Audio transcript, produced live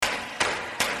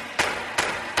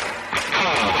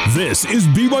This is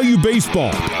BYU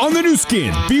Baseball on the new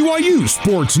skin, BYU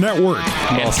Sports Network.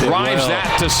 And drives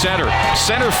that to center.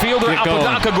 Center fielder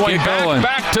Apodaca going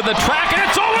back to the track, and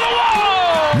it's over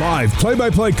the wall! Live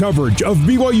play-by-play coverage of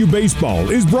BYU Baseball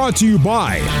is brought to you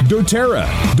by doTERRA.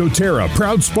 doTERRA,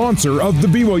 proud sponsor of the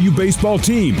BYU baseball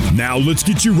team. Now let's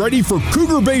get you ready for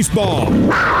Cougar Baseball.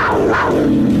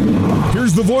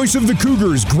 Here's the voice of the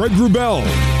Cougars, Greg Wrubell.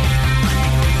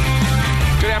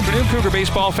 Good afternoon, Cougar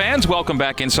baseball fans. Welcome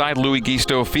back inside Louis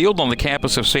Gisto Field on the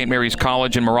campus of St. Mary's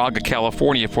College in Moraga,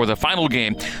 California for the final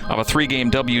game of a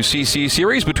 3-game WCC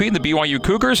series between the BYU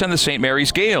Cougars and the St.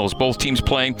 Mary's Gales. Both teams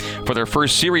playing for their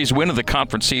first series win of the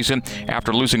conference season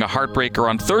after losing a heartbreaker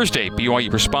on Thursday.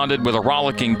 BYU responded with a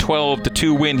rollicking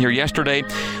 12-2 win here yesterday.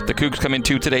 The Cougs come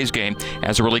into today's game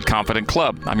as a really confident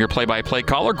club. I'm your play-by-play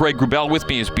caller, Greg Wrubell. With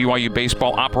me is BYU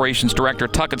Baseball Operations Director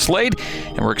Tuckett Slade,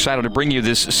 and we're excited to bring you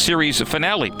this series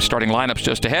finale. Starting lineups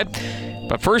just ahead.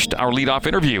 But first, our leadoff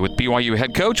interview with BYU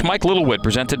head coach Mike Littlewood,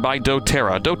 presented by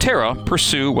doTERRA. doTERRA,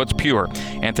 pursue what's pure.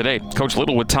 And today, Coach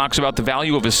Littlewood talks about the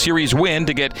value of a series win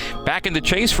to get back in the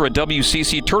chase for a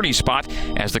WCC tourney spot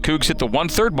as the Cougs hit the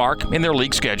 1/3 mark in their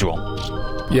league schedule.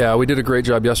 Yeah, we did a great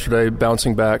job yesterday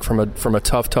bouncing back from a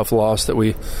tough loss that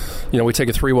we take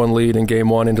a 3-1 lead in game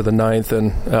one into the 9th,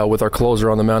 and with our closer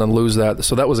on the mound and lose that.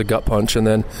 So that was a gut punch, and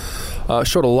then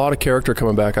showed a lot of character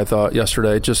coming back, I thought,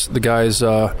 yesterday. Just the guys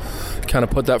kind of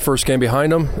put that first game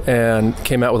behind them and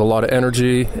came out with a lot of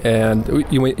energy. And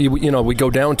we go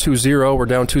down 2-0. We're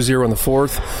down 2-0 in the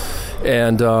 4th.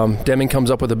 And Deming comes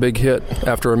up with a big hit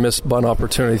after a missed bunt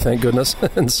opportunity, thank goodness.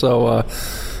 And so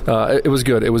it was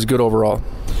good. It was good overall.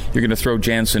 You're going to throw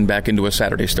Jansen back into a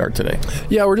Saturday start today.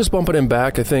 Yeah, we're just bumping him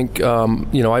back. I think,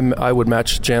 I would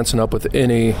match Jansen up with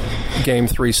any Game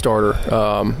 3 starter.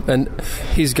 And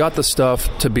he's got the stuff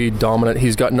to be dominant.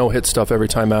 He's got no-hit stuff every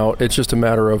time out. It's just a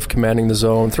matter of commanding the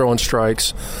zone, throwing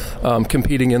strikes,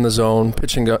 competing in the zone,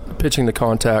 pitching to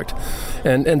contact,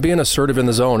 and being assertive in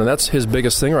the zone. And that's his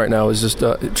biggest thing right now, is just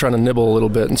trying to nibble a little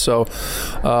bit. And so,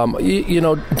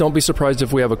 don't be surprised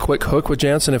if we have a quick hook with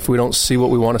Jansen if we don't see what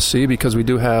we want to see, because we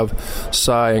do have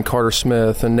Cy and Carter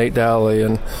Smith and Nate Dally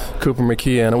and Cooper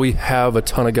McKee, and we have a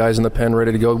ton of guys in the pen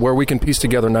ready to go where we can piece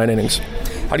together 9 innings.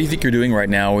 How do you think you're doing right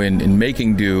now in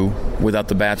making do without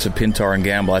the bats of Pintar and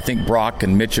Gamble? I think Brock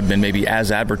and Mitch have been maybe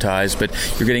as advertised, but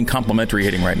you're getting complimentary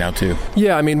hitting right now too.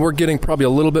 Yeah, I mean, we're getting probably a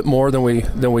little bit more than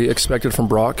we expected from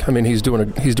Brock. I mean, he's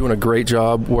doing a great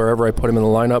job wherever I put him in the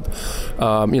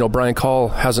lineup. Brian Call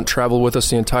hasn't traveled with us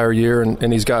the entire year,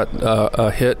 and he's got a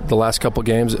hit the last couple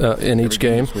games in each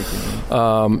game.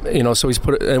 So he's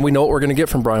put it, and we know what we're going to get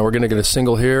from Brian. We're going to get a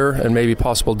single here and maybe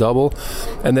possible double,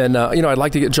 and then I'd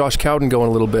like to get Josh Cowden going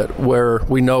a little bit, where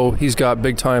we know he's got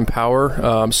big time power.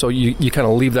 So you kind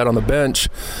of leave that on the bench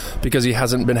because he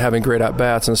hasn't been having great at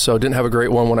bats, and so didn't have a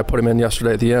great one when I put him in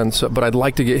yesterday at the end. So, but I'd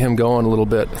like to get him going a little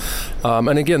bit.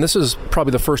 And again, this is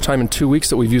probably the first time in 2 weeks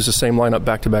that we've used the same lineup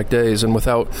back-to-back days, and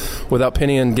without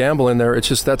Penny and Gamble in there, it's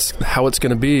just that's how it's going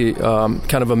to be,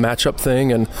 kind of a matchup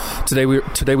thing. And today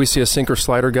we see a sinker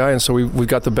slider guy, and so we've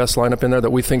got the best lineup in there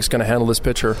that we think is going to handle this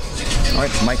pitcher. All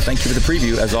right, Mike, thank you for the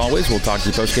preview. As always, we'll talk to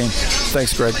you post-game.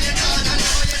 Thanks, Greg.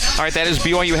 All right, that is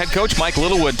BYU head coach Mike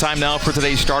Littlewood. Time now for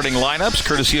today's starting lineups,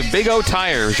 courtesy of Big O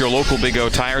Tires. Your local Big O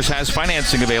Tires has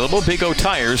financing available. Big O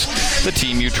Tires, the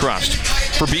team you trust.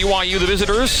 For BYU, the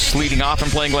visitors, leading off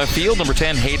and playing left field, number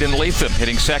 10, Hayden Latham.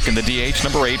 Hitting second, the DH,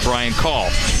 number 8, Brian Call.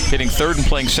 Hitting third and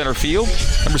playing center field,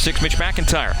 number 6, Mitch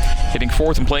McIntyre. Hitting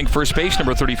fourth and playing first base,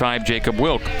 number 35, Jacob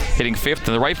Wilk. Hitting fifth,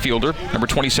 the right fielder, number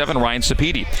 27, Ryan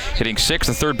Sapedi. Hitting sixth,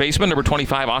 the third baseman, number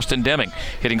 25, Austin Deming.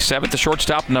 Hitting seventh, the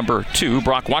shortstop, number 2,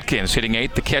 Brock Watkins. Hitting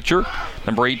eighth, the catcher,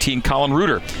 number 18, Colin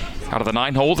Reuter. Out of the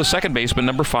 9 hole, the second baseman,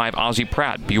 number 5, Ozzie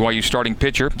Pratt. BYU starting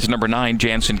pitcher is number 9,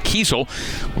 Jansen Kiesel.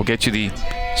 We'll get you the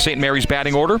St. Mary's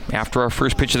batting order after our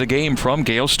first pitch of the game from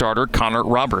Gale starter Connor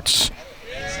Roberts.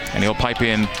 And he'll pipe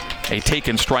in a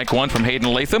taken strike one from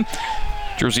Hayden Latham.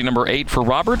 Jersey number 8 for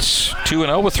Roberts,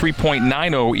 2-0 with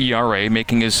 3.90 ERA,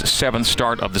 making his 7th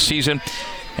start of the season.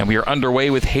 And we are underway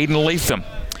with Hayden Latham,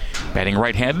 batting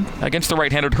right-handed against the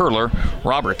right-handed hurler,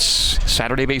 Roberts.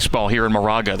 Saturday baseball here in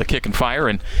Moraga, the kick and fire,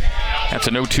 and that's a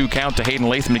 0-2 count to Hayden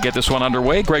Latham to get this one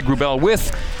underway. Greg Wrubell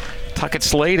with Tuckett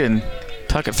Slade, and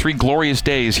Tuckett, 3 glorious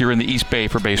days here in the East Bay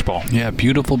for baseball. Yeah,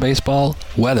 beautiful baseball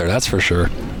weather, that's for sure.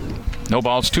 No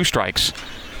balls, 2 strikes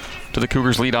to the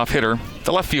Cougars' leadoff hitter,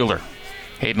 the left fielder,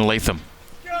 Hayden Latham.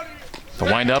 The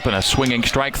windup and a swinging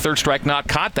strike. Third strike not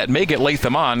caught. That may get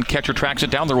Latham on. Catcher tracks it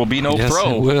down. There will be no throw.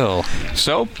 Yes, it will.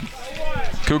 So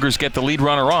Cougars get the lead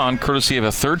runner on, courtesy of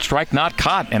a third strike not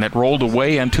caught, and it rolled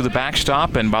away into the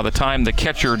backstop, and by the time the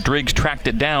catcher, Driggs, tracked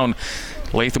it down,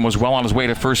 Latham was well on his way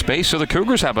to first base, so the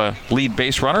Cougars have a lead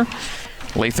base runner.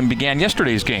 Latham began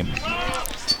yesterday's game.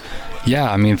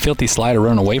 Yeah, I mean, filthy slider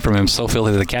run away from him, so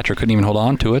filthy the catcher couldn't even hold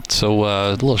on to it. So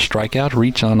a little strikeout,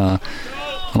 reach on a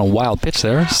wild pitch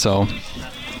there. So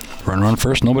run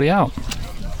first, nobody out.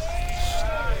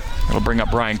 It'll bring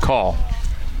up Brian Call.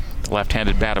 The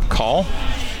left-handed bat of Call.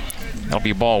 That'll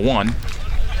be ball one.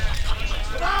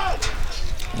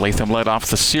 Latham led off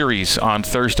the series on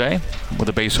Thursday with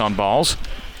a base on balls.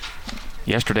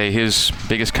 Yesterday, his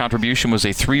biggest contribution was a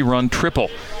 3-run triple.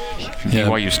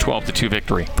 BYU's 12-2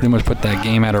 victory. Pretty much put that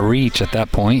game out of reach at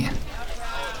that point.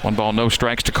 1 ball, no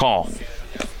strikes to Call.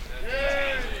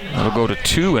 It'll go to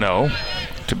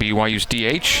 2-0 to BYU's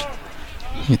DH.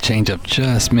 The changeup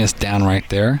just missed down right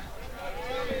there.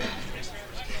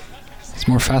 It's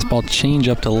more fastball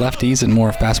changeup to lefties and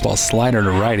more fastball slider to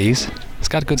righties. It's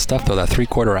got good stuff, though, that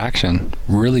 3-quarter action.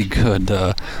 Really good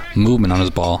movement on his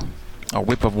ball. A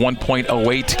whip of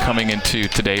 1.08 coming into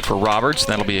today for Roberts.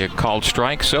 That'll be a called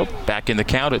strike. So back in the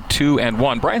count at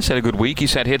 2-1. Brian's had a good week.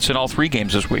 He's had hits in all 3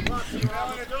 games this week.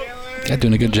 Yeah,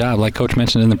 doing a good job. Like Coach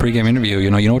mentioned in the pregame interview, you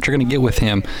know what you're going to get with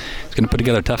him. He's going to put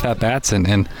together tough at-bats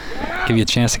and give you a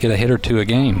chance to get a hit or 2 a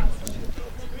game.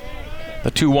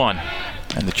 The 2-1.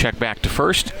 And the check back to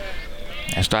first.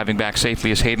 As diving back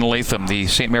safely is Hayden Latham. The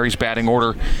St. Mary's batting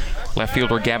order. Left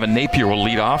fielder Gavin Napier will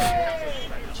lead off.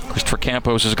 Christopher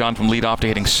Campos has gone from leadoff to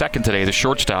hitting second today. The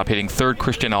shortstop hitting third,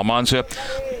 Christian Almanza.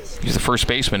 He's the first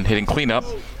baseman hitting cleanup.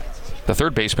 The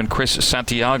third baseman, Chris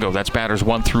Santiago. That's batters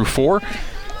 1 through 4.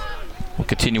 We'll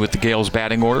continue with the Gales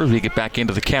batting order as we get back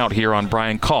into the count here on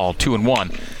Brian Call,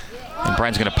 2-1. And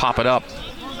Brian's going to pop it up.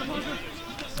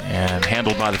 And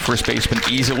handled by the first baseman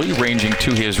easily, ranging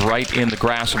to his right in the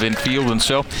grass of infield. And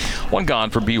so, 1 gone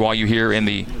for BYU here in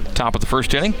the top of the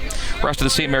first inning. Rest of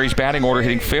the St. Mary's batting order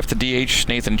hitting 5th, the DH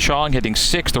Nathan Chong hitting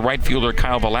 6th, the right fielder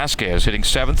Kyle Velasquez hitting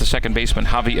 7th, the second baseman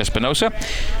Javi Espinosa.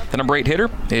 The number 8 hitter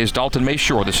is Dalton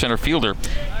Mayshore, the center fielder,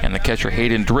 and the catcher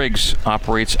Hayden Driggs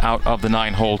operates out of the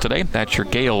 9-hole today. That's your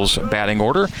Gales batting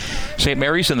order. St.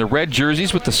 Mary's in the red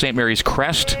jerseys with the St. Mary's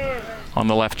crest on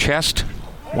the left chest.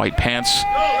 White pants,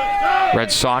 red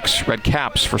socks, red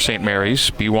caps for St.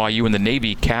 Mary's. BYU in the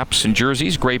navy caps and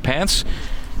jerseys, gray pants,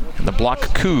 and the block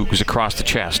Cougs across the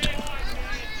chest.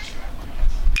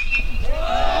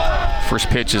 First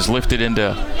pitch is lifted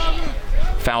into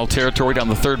foul territory down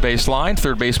the third base line.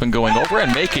 Third baseman going over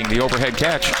and making the overhead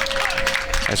catch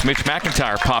as Mitch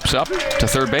McIntyre pops up to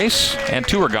third base, and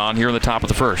 2 are gone here in the top of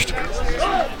the first.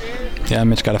 Yeah,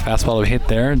 Mitch got a fastball to hit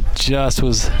there. Just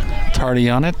was tardy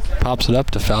on it. Pops it up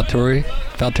to foul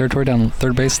territory down the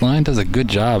third base line. Does a good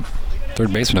job,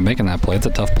 third baseman, of making that play. It's a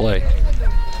tough play.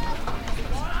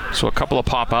 So a couple of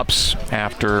pop-ups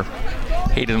after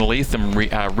Hayden Latham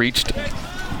reached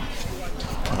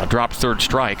a dropped third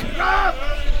strike.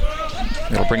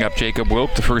 It'll bring up Jacob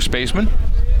Wilk, the first baseman.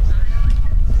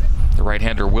 The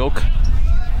right-hander Wilk.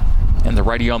 And the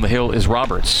righty on the hill is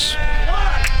Roberts.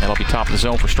 That'll be top of the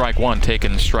zone for strike 1,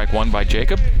 taken strike 1 by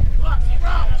Jacob.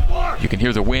 You can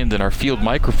hear the wind in our field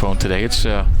microphone today. It's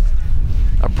a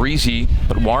breezy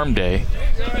but warm day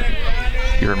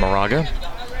here in Moraga.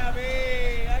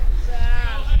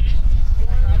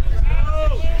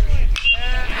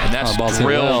 And that's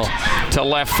drilled to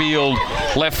left field.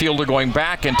 Left fielder going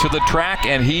back into the track,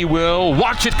 and he will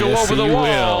watch it go over the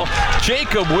wall.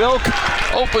 Jacob Wilk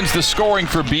opens the scoring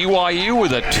for BYU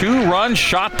with a 2-run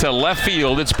shot to left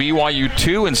field. It's BYU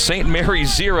 2 and St.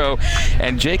 Mary's 0.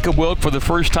 And Jacob Wilk, for the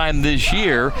first time this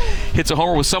year, hits a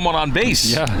homer with someone on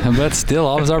base. Yeah, but still,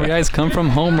 all his RBIs come from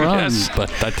home runs. Yes.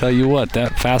 But I tell you what,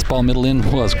 that fastball middle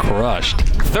in was crushed.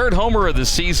 Third homer of the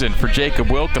season for Jacob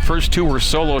Wilk. The first 2 were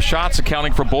solo shots,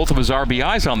 accounting for both of his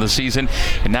RBIs on the season.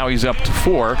 And now he's up to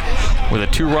 4 with a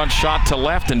 2-run shot to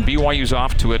left, and BYU's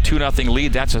off to a 2-0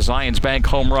 lead. That's a Zions Bank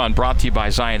home run, brought to you by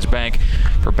Zions Bank.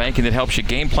 For banking that helps you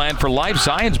game plan for life,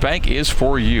 Zions Bank is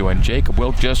for you. And Jacob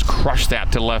Wilk just crushed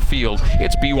that to left field.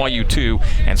 It's BYU 2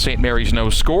 and St. Mary's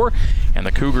no score. And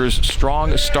the Cougars'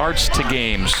 strong starts to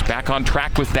games. Back on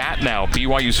track with that now.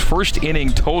 BYU's first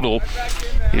inning total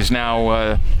is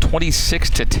now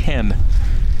 26-10.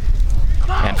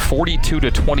 And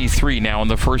 42-23 now in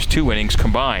the first 2 innings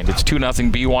combined. It's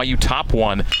 2-0 BYU, top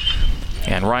 1.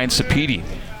 And Ryan Sapedi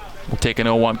will take an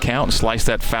 0-1 count and slice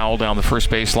that foul down the first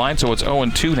base line. So it's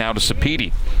 0-2 now to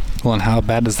Sapedi. Well, and how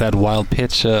bad does that wild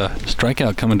pitch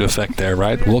strikeout come into effect there,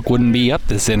 right? Wilk wouldn't be up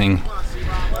this inning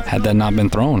had that not been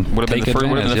thrown. Would have been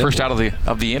the first out of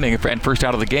the inning and first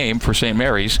out of the game for St.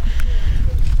 Mary's.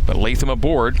 But Latham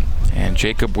aboard, and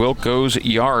Jacob Wilk goes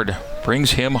yard,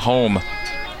 brings him home.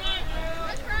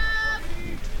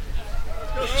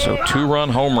 So 2-run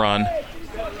home run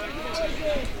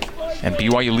And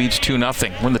BYU leads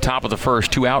 2-0. We're in the top of the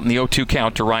first. 2 out in the 0-2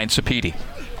 count to Ryan Sapiti.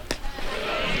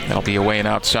 That'll be away and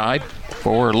outside,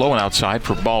 or low and outside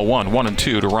for ball 1.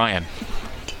 1-2 to Ryan.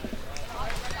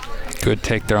 Good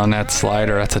take there on that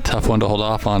slider. That's a tough one to hold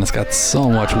off on. It's got so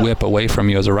much whip away from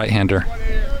you as a right-hander.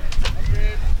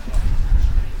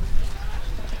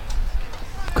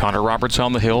 Connor Roberts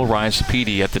on the hill. Ryan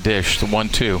Sapiti at the dish. The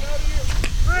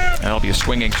 1-2. That'll be a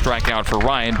swinging strikeout for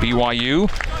Ryan. BYU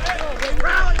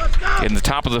in the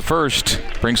top of the first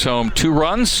brings home 2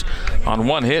 runs on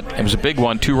 1 hit. It was a big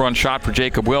one, 2-run shot for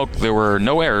Jacob Wilk. There were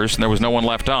no errors and there was no one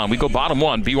left on. We go bottom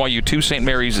 1, BYU 2, St.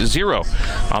 Mary's 0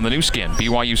 on the new skin,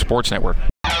 BYU Sports Network.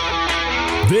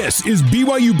 This is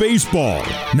BYU Baseball.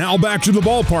 Now back to the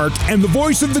ballpark and the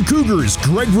voice of the Cougars,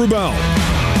 Greg Wrubell.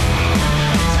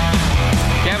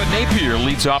 Gavin Napier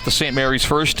leads off the St. Mary's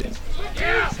first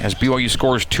as BYU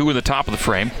scores 2 in the top of the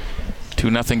frame.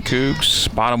 2-0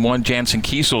 Cougs. Bottom 1, Jansen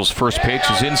Kiesel's first pitch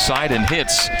is inside and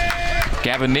hits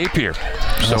Gavin Napier.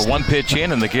 So 1 pitch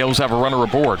in and the Gales have a runner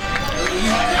aboard.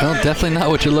 Well, definitely not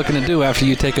what you're looking to do after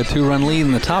you take a 2-run lead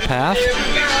in the top half.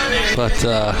 But,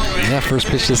 first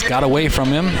pitch just got away from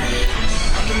him.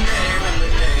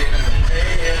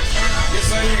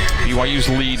 BYU's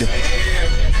lead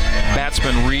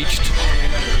batsman reached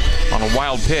on a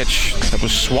wild pitch that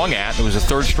was swung at. It was a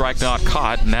 3rd strike not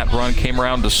caught, and that run came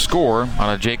around to score on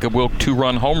a Jacob Wilk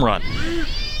 2-run home run.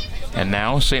 And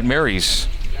now St. Mary's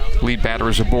lead batter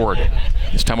is aboard,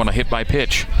 this time on a hit by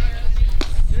pitch.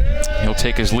 He'll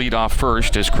take his lead off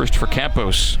first as Christopher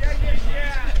Campos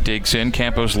digs in.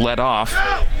 Campos led off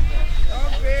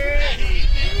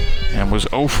and was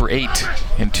 0 for 8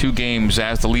 in 2 games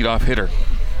as the leadoff hitter.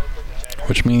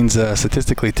 Which means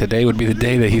statistically today would be the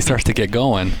day that he starts to get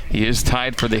going. He is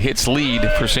tied for the hits lead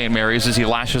for St. Mary's as he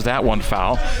lashes that one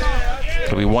foul.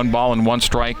 It'll be 1 ball and 1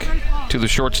 strike to the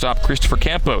shortstop, Christopher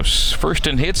Campos. First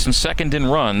in hits and second in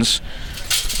runs.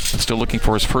 Still looking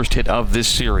for his first hit of this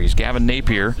series. Gavin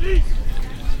Napier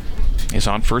is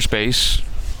on first base.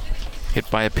 Hit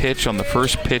by a pitch on the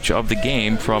first pitch of the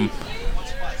game from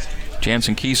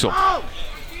Jansen Kiesel.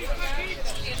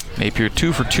 Napier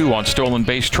 2 for 2 on stolen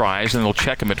base tries, and they'll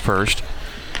check him at first.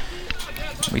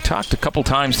 We talked a couple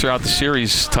times throughout the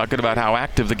series talking about how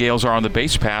active the Gales are on the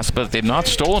base pass, but they've not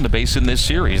stolen the base in this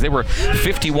series. They were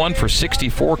 51 for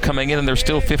 64 coming in, and they're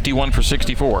still 51 for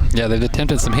 64. Yeah, they've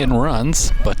attempted some hit and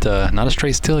runs, but not a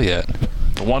straight steal yet.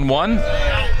 The 1-1,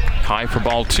 high for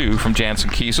ball 2 from Jansen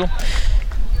Kiesel.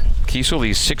 Kiesel,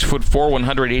 the 6'4",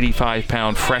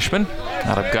 185-pound freshman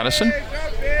out of Gunnison.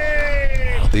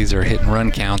 These are hit and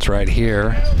run counts right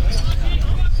here.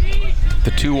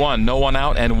 The 2-1, no one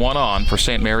out and 1 on for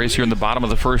St. Mary's here in the bottom of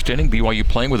the first inning. BYU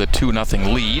playing with a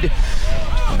 2-0 lead.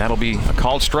 And that'll be a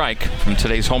called strike from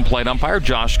today's home plate umpire,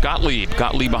 Josh Gottlieb.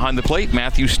 Gottlieb behind the plate,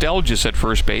 Matthew Stelgis at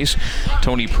first base.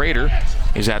 Tony Prater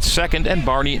is at second, and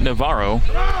Barney Navarro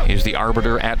is the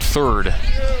arbiter at third.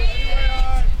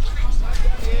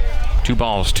 2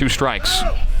 balls, 2 strikes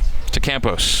to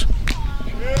Campos.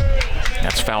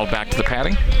 That's fouled back to the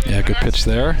padding. Yeah, good pitch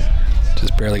there.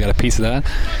 Just barely got a piece of that.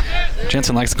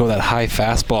 Jensen likes to go that high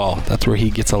fastball. That's where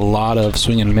he gets a lot of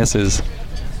swing and misses.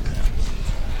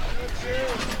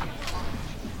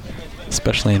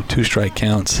 Especially in 2-strike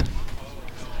counts.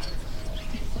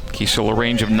 Kiesel a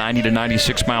range of 90 to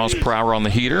 96 miles per hour on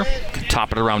the heater. Can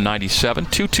top it around 97.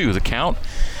 2-2 the count.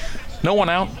 No one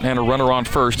out and a runner on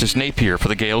first is Napier for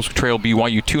the Gales, who trail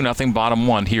BYU 2-0 bottom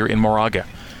 1 here in Moraga.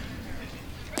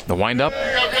 The windup,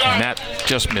 and that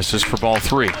just misses for ball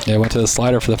 3. Yeah, went to the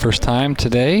slider for the first time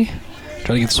today.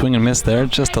 Trying to get swing and miss there,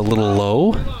 just a little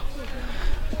low.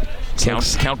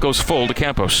 Count goes full to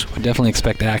Campos. We definitely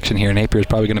expect action here. Napier's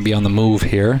probably going to be on the move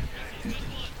here.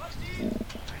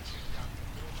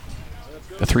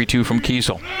 The 3-2 from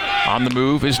Kiesel. On the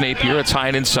move is Napier. It's high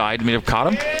and inside. May have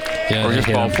caught him. Yeah, or just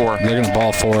ball 4. They're going to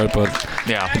ball for it, but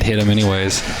yeah, it hit him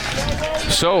anyways.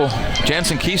 So,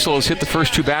 Jansen Kiesel has hit the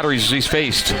first 2 batteries he's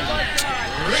faced.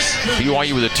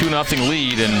 BYU with a 2-0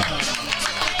 lead, and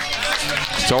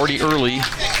it's already early,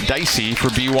 dicey for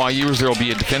BYU as there will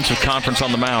be a defensive conference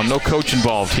on the mound. No coach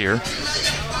involved here,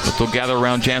 but they'll gather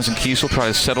around Jansen Kiesel, try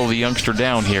to settle the youngster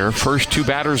down here. First 2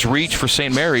 batters reach for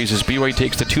St. Mary's as BYU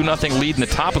takes the 2-0 lead in the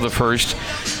top of the first,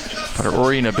 but are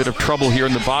already in a bit of trouble here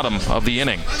in the bottom of the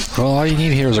inning. Well, all you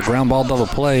need here is a ground ball double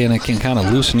play, and it can kind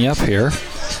of loosen you up here.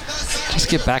 Just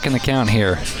get back in the count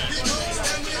here.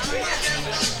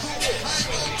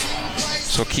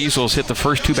 So Kiesel's hit the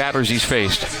first 2 batters he's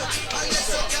faced.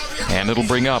 And it'll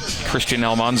bring up Christian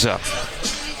Almanza.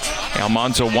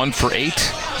 Almanza 1 for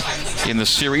 8 in the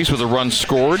series with a run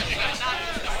scored.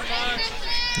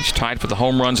 He's tied for the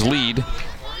home runs lead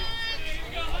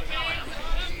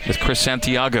with Chris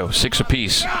Santiago, 6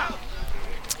 apiece.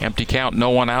 Empty count, no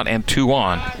one out, and 2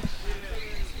 on.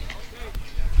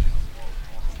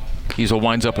 Kiesel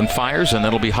winds up and fires, and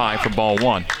that'll be high for ball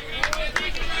 1.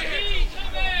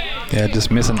 Yeah,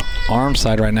 just missing arm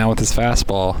side right now with his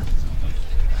fastball.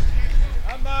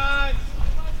 Come on.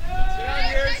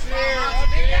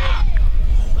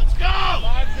 Let's go.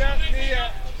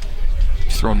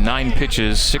 He's thrown 9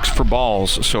 pitches, 6 for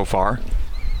balls so far.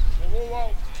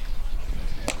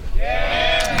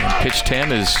 And pitch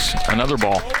 10 is another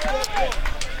ball.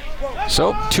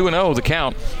 So 2-0 the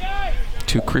count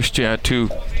to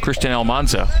Christian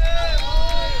Almanza.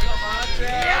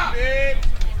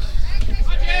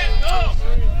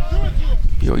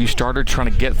 BYU starter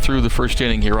trying to get through the first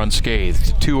inning here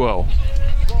unscathed. 2-0.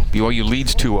 BYU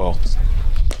leads 2-0.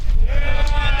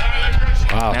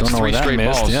 Wow, That's don't know 3 where that straight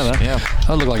missed. balls. Yeah,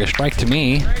 that looked like a strike to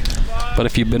me. But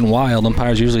if you've been wild,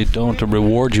 umpires usually don't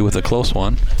reward you with a close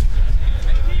one.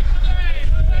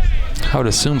 I would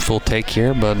assume full take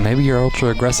here, but maybe you're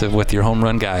ultra aggressive with your home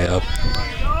run guy up.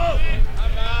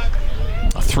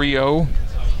 A 3-0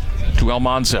 to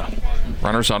Almanza.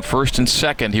 Runners on first and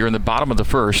second here in the bottom of the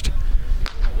first.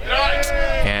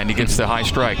 And he gets the high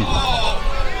strike. The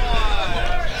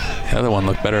other one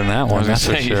looked better than that one, that's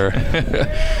for sure.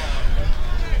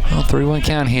 Well, 3-1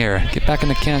 count here. Get back in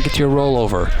the count, get you a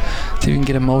rollover. See if you can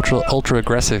get him ultra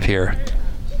aggressive here.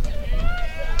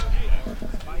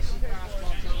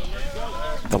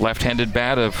 The left-handed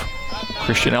bat of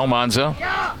Christian Almanza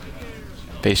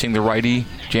facing the righty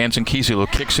Jansen Kiesel, who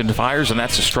kicks and fires, and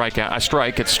that's a strike.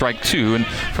 It's strike 2, and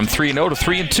from 3-0 to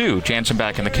 3-2, Jansen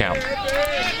back in the count.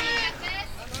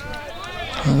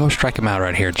 Well, go strike him out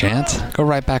right here, Jance. Go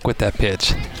right back with that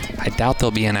pitch. I doubt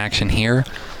there'll be an action here.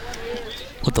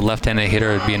 With the left-handed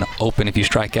hitter, it'd be an open if you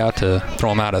strike out to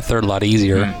throw him out at third a lot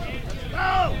easier.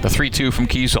 The 3-2 from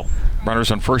Kiesel.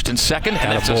 Runners on first and second,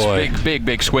 and that's a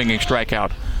big swinging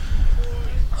strikeout.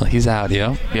 Well, he's out,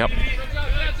 yeah. Yep.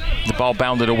 The ball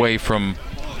bounded away from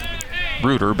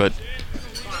Reuter, but...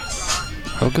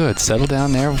 Oh, good. Settle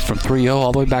down there from 3-0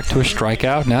 all the way back to a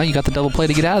strikeout. Now you got the double play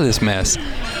to get out of this mess.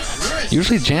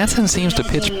 Usually Jansen seems to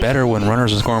pitch better when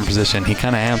runners in scoring position. He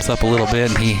kind of amps up a little bit,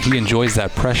 and he enjoys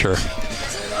that pressure.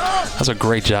 That's a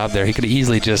great job there. He could have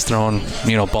easily just thrown,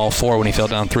 ball 4 when he fell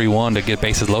down 3-1 to get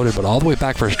bases loaded, but all the way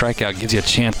back for a strikeout gives you a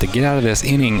chance to get out of this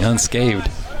inning unscathed.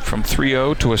 From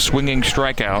 3-0 to a swinging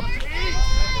strikeout.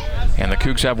 And the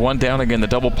Cougs have one down again. The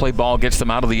double play ball gets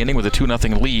them out of the inning with a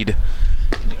 2-0 lead.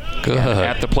 Good. And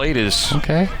at the plate is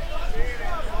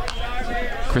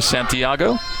Chris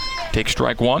Santiago. Takes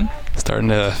strike 1. Starting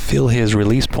to feel his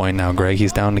release point now, Greg.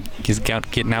 He's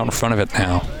getting out in front of it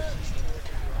now.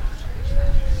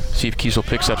 See if Kiesel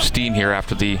picks up steam here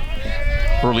after the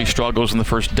early struggles in the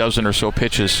first dozen or so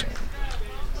pitches.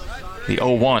 The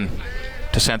 0-1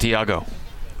 to Santiago.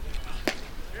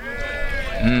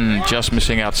 Just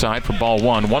missing outside for ball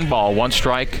 1. 1 ball, 1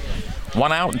 strike,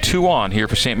 1 out, and 2 on here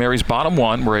for St. Mary's bottom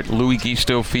 1. We're at Louis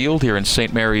Gisto Field here in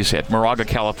St. Mary's at Moraga,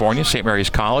 California, St. Mary's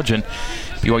College, and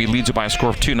BYU leads it by a score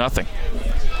of 2-0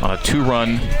 on a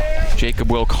 2-run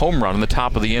Jacob Wilk home run in the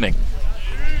top of the inning.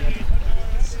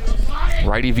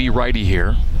 Righty v. righty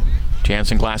here.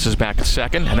 Jansen glasses back at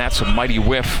second, and that's a mighty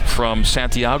whiff from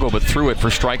Santiago, but threw it for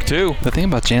strike 2. The thing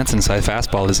about Jansen's side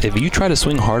fastball is if you try to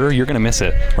swing harder, you're going to miss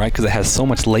it, right? Because it has so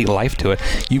much late life to it.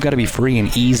 You've got to be free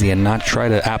and easy and not try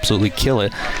to absolutely kill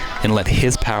it and let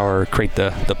his power create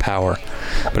the power.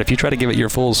 But if you try to give it your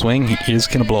full swing, he's just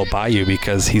going to blow by you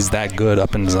because he's that good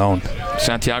up in the zone.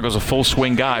 Santiago's a full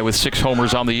swing guy with 6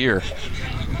 homers on the year.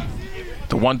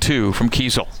 The 1-2 from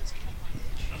Kiesel.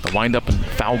 The windup and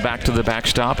foul back to the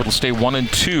backstop. It'll stay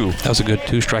 1-2. That was a good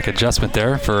 2-strike adjustment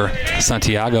there for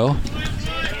Santiago.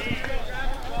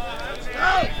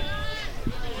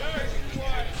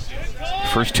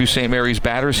 First 2 St. Mary's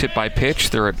batters hit by pitch.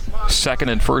 They're at second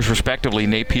and first, respectively,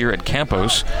 Napier and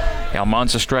Campos.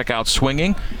 Almanza struck out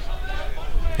swinging.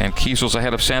 And Kiesel's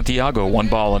ahead of Santiago. 1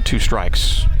 ball and 2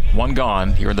 strikes. 1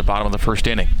 gone here in the bottom of the first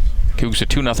inning. Cougs a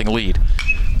 2-0 lead.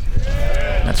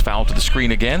 That's fouled to the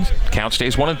screen again. Count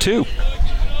stays 1-2.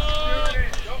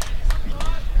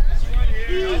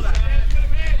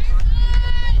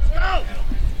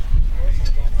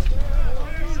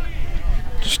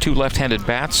 Just 2 left-handed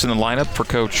bats in the lineup for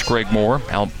Coach Greg Moore.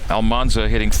 Almanza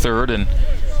hitting 3rd and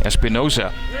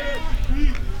Espinoza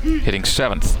hitting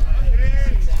 7th.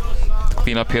 The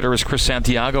cleanup hitter is Chris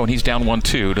Santiago, and he's down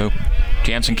 1-2 to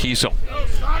Jansen Kiesel.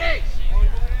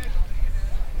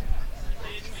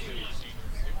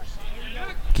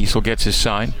 Kiesel gets his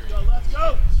sign.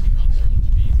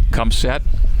 Comes set.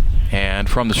 And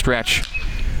from the stretch,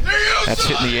 That's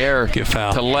hit in the air. Get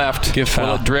foul. To left. Get foul.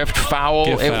 Will it drift foul?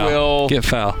 Get It foul. will Get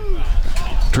foul.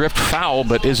 drift foul,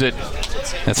 but is it?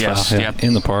 That's Yes, foul. Yeah. yeah.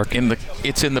 In the park.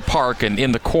 It's in the park and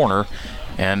in the corner,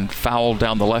 and foul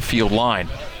down the left field line.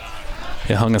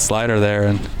 It hung a slider there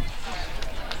and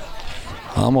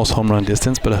almost home run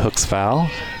distance, but a hook's foul.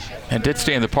 And did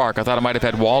stay in the park. I thought it might have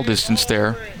had wall distance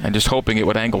there, and just hoping it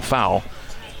would angle foul.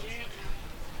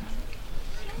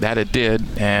 That it did,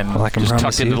 and Well, I can just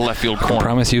promise tucked into you- the left field I corner.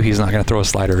 promise you he's not going to throw a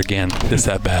slider again. It's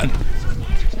that bad.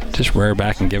 Just rear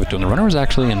back and give it to him. The runner was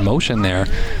actually in motion there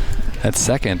at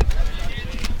second.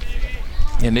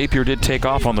 And Napier did take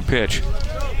off on the pitch.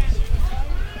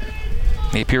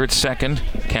 Napier at second,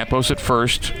 Campos at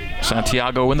first,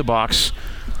 Santiago in the box.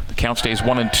 The count stays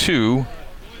 1-2.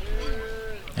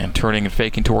 And turning and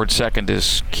faking towards second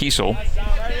is Kiesel.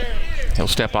 He'll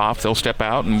step off, they'll step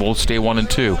out, and we'll stay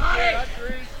 1-2.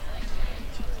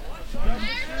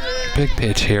 Big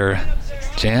pitch here.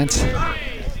 Jantz.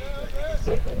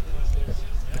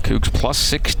 The Cougs plus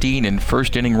 16 in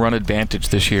first inning run advantage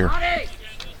this year.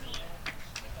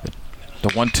 The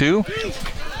 1-2.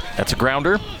 That's a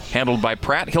grounder. Handled by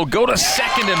Pratt. He'll go to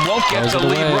second and won't get Throws the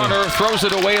it lead away. runner. Throws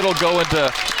it away. It'll go into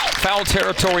foul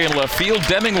territory in left field.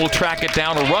 Deming will track it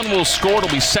down. A run will score. It'll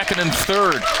be second and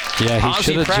third. Yeah, he Ozzie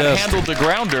should've Pratt just- handled the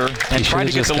grounder and He tried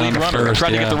to should've get the just lead gone runner. first, Tried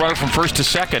to get the yeah. runner from first to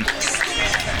second.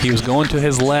 He was going to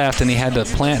his left, and he had to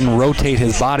plant and rotate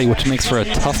his body, which makes for a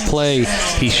tough play.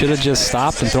 He should have just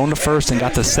stopped and thrown to first and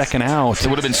got the second out. It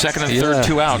would have been second and third,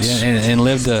 2 outs. Yeah, and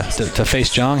lived to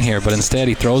face Jong here, but instead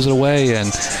he throws it away,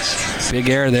 and big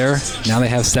error there. Now they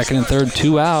have second and third,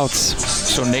 2 outs.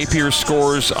 So Napier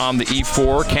scores on the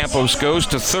E4. Campos goes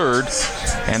to third.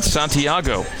 And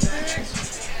Santiago,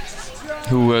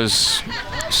 who was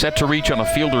set to reach on a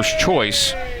fielder's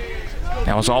choice,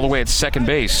 now is all the way at second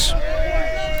base.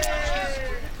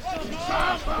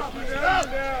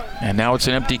 And now it's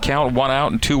an empty count, 1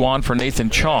 out and 2 on for Nathan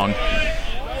Chong.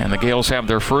 And the Gales have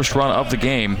their first run of the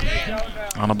game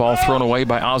on a ball thrown away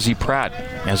by Ozzie Pratt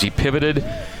as he pivoted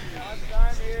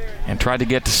and tried to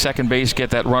get to second base, get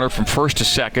that runner from first to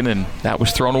second, and that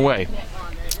was thrown away.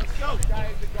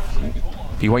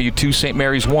 BYU 2, St.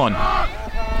 Mary's 1.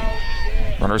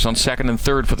 Runners on second and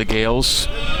third for the Gales.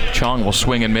 Chong will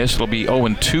swing and miss. It'll be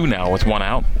 0-2 now with 1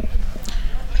 out.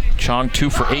 Chong 2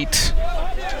 for 8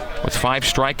 with 5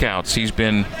 strikeouts. He's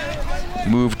been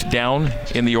moved down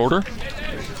in the order.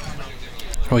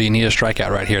 Well, you need a strikeout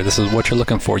right here. This is what you're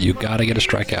looking for. You got to get a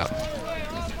strikeout.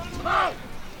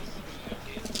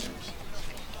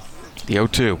 The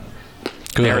 0-2.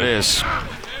 Good. There it is.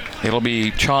 It'll be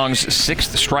Chong's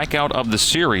 6th strikeout of the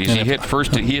series. He hit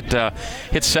first. He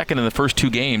hit second in the first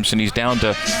 2 games, and he's down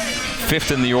to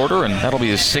 5th in the order, and that'll be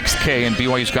his 6th K. And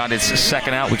BYU's got its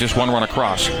second out with just 1 run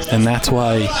across. And that's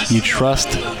why you trust,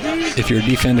 if you're a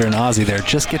defender in Ozzie there,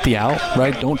 just get the out,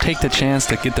 right? Don't take the chance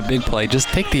to get the big play. Just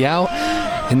take the out,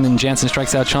 and then Jansen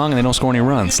strikes out Chong, and they don't score any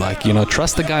runs.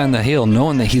 Trust the guy on the hill,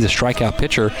 knowing that he's a strikeout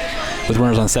pitcher with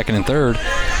runners on second and third.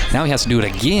 Now he has to do it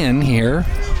again here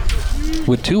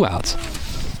with 2 outs.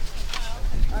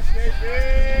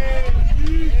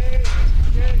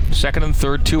 Second and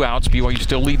third, 2 outs. BYU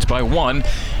still leads by 1,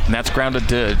 and that's grounded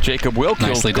to Jacob Wilk.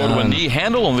 Nicely He'll go to a done. knee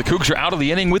handle, and the Cougs are out of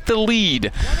the inning with the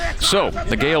lead. So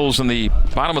the Gales in the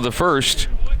bottom of the first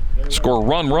score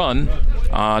run.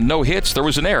 No hits. There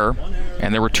was an error,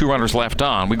 and there were 2 runners left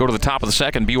on. We go to the top of the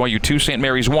second. BYU 2, St.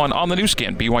 Mary's 1 on the new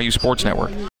skin, BYU Sports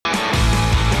Network.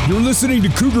 You're listening to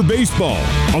Cougar Baseball.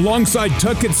 Alongside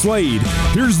Tuckett Slade,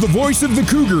 here's the voice of the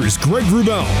Cougars, Greg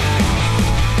Wrubell.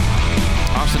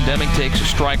 Austin Deming takes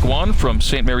strike 1 from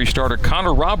St. Mary's starter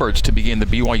Connor Roberts to begin the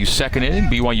BYU second inning.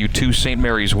 BYU 2, St.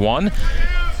 Mary's 1.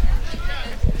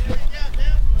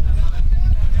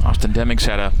 Austin Deming's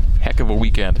had a heck of a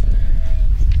weekend.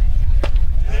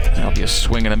 That'll be a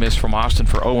swing and a miss from Austin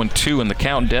for 0-2 in the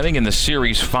count. Deming in the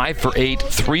series 5 for 8,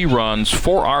 3 runs,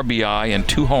 4 RBI, and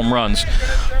 2 home runs,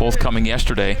 both coming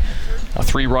yesterday. A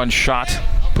 3-run shot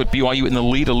put BYU in the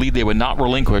lead, a lead they would not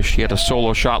relinquish. He had a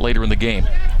solo shot later in the game.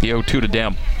 The 0-2 to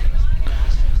Dem.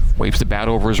 Waves the bat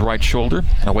over his right shoulder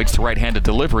and awaits the right-handed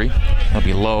delivery. It'll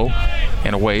be low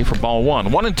and away for ball 1.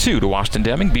 1-2 to Austin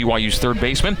Deming, BYU's third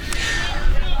baseman.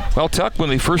 Well, Tuck, when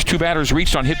the first 2 batters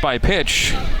reached on hit by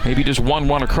pitch, maybe just 1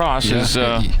 across is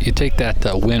You take that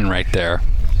win right there.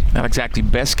 not exactly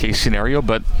best case scenario,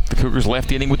 but the Cougars left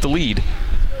the inning with the lead.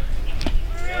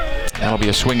 That'll be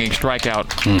a swinging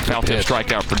strikeout, foul tip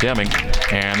strikeout for Deming.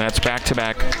 And that's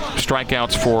back-to-back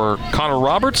strikeouts for Connor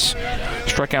Roberts.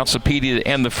 Strikeout Sapedi to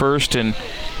end the first, and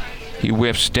he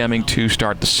whiffs Deming to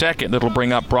start the second. That'll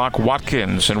bring up Brock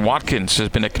Watkins, and Watkins has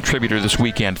been a contributor this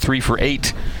weekend, 3 for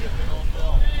 8.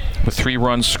 with 3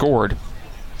 runs scored.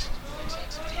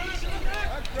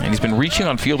 And he's been reaching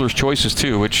on fielder's choices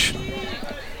too, which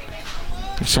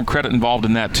there's some credit involved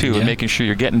in that too, and making sure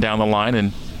you're getting down the line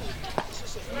and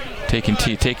taking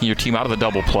your team out of the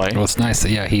double play. Well, it's nice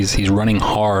that he's running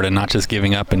hard and not just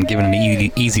giving up and giving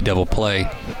an easy double play.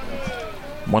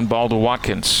 1 ball to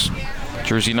Watkins,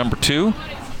 jersey number 2.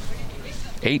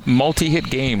 8 multi-hit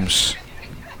games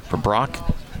for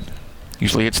Brock.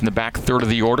 Usually hits in the back third of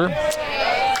the order.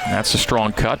 And that's a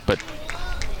strong cut, but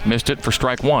missed it for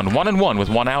strike 1. 1-1 with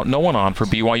 1 out, no one on for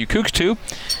BYU. Cougs 2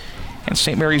 and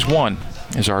St. Mary's 1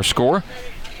 is our score.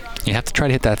 You have to try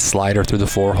to hit that slider through the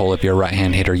 4-hole if you're a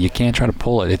right-hand hitter. You can't try to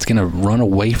pull it. It's going to run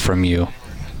away from you.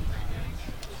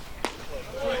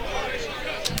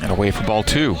 And away for ball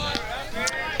 2.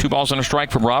 2 balls and a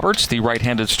strike from Roberts, the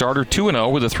right-handed starter,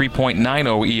 2-0 with a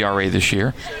 3.90 ERA this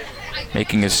year,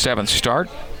 making his 7th start.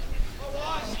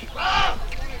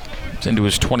 He's into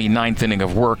his 29th inning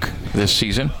of work this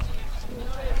season.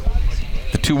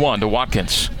 The 2-1 to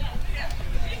Watkins.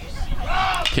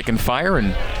 Kick and fire,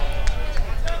 and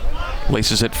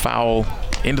laces it foul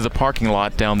into the parking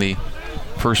lot down the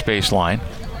first base line.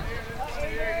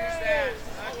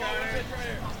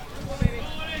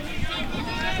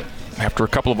 After a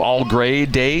couple of all-gray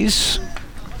days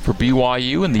for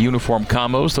BYU and the uniform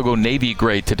combos, they'll go navy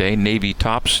gray today. Navy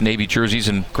tops, navy jerseys,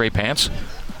 and gray pants.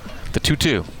 The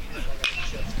 2-2.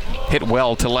 Hit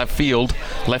well to left field.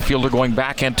 Left fielder going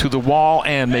back into the wall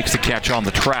and makes the catch on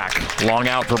the track. Long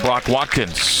out for Brock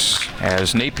Watkins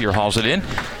as Napier hauls it in.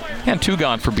 And 2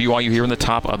 gone for BYU here in the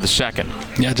top of the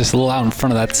 2nd. Yeah, just a little out in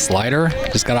front of that slider.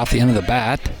 Just got off the end of the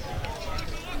bat.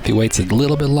 If he waits a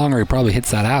little bit longer, he probably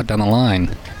hits that out down the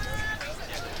line.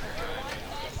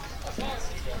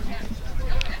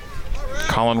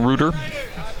 Colin Reuter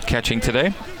catching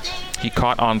today. He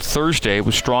caught on Thursday,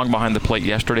 was strong behind the plate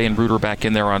yesterday, and Reuter back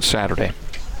in there on Saturday.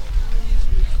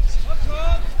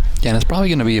 Yeah, and it's probably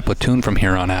going to be a platoon from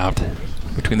here on out.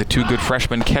 Between the 2 good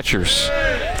freshman catchers.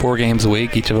 4 games a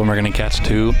week, each of them are going to catch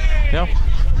 2. Yeah.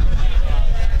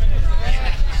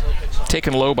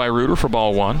 Taken low by Reuter for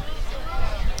ball 1.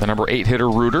 The number 8 hitter,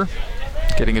 Reuter,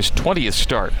 getting his 20th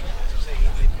start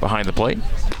behind the plate.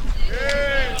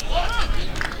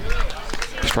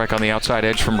 Strike on the outside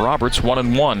edge from Roberts,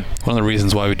 1-1. One of the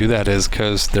reasons why we do that is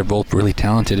because they're both really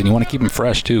talented, and you want to keep them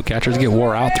fresh too. Catchers get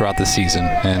wore out throughout the season,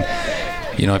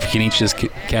 and you know, if you can each just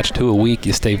catch 2 a week,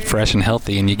 you stay fresh and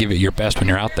healthy, and you give it your best when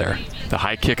you're out there. The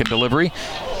high kick and delivery,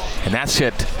 and that's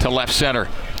hit to left center.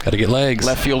 Got to get legs.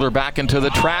 Left fielder back into the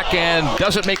track and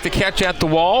doesn't make the catch at the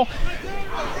wall.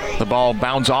 The ball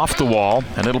bounds off the wall,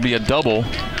 and it'll be a double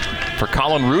for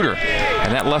Colin Reuter.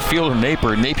 And that left fielder,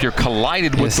 Napier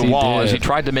collided with the wall as he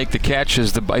tried to make the catch.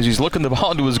 As he's looking the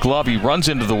ball into his glove, he runs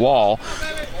into the wall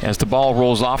as the ball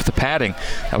rolls off the padding.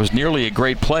 That was nearly a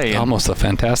great play. Almost a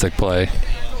fantastic play.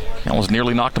 Almost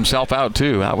nearly knocked himself out,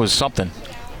 too. That was something.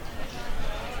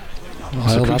 Well,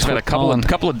 so Cougs had a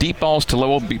couple of deep balls to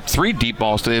left. 3 deep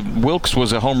balls. Wilkes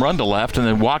was a home run to left, and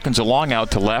then Watkins a long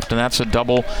out to left, and that's a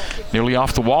double nearly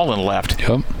off the wall and left.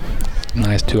 Yep.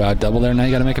 Nice 2-out double there. Now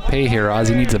you got to make a pay here.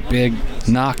 Ozzie needs a big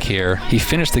knock here. He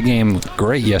finished the game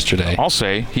great yesterday. I'll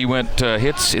say he went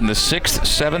hits in the 6th,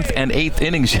 7th, and 8th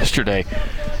innings yesterday.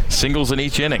 Singles in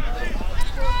each inning.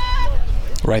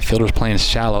 Right fielder's playing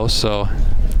shallow, so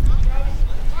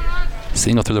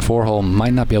single through the 4-hole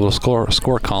might not be able to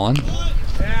score Colin.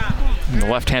 The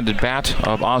left-handed bat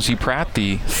of Ozzie Pratt,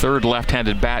 the 3rd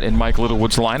left-handed bat in Mike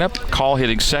Littlewood's lineup. Call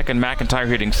hitting 2nd, McIntyre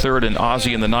hitting 3rd, and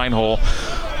Ozzie in the 9-hole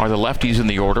are the lefties in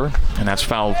the order. And that's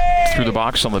fouled through the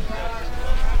box on the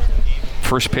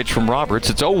first pitch from Roberts.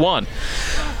 It's 0-1.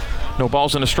 No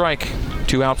balls and a strike.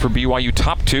 2 out for BYU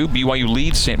top 2. BYU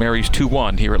leads St. Mary's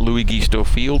 2-1 here at Louis Gisto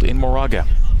Field in Moraga.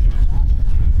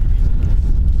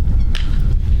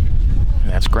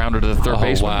 That's grounded to the third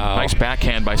baseman. Wow. Nice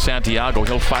backhand by Santiago.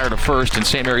 He'll fire to first, and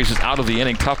St. Mary's is out of the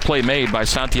inning. Tough play made by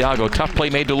Santiago. Tough play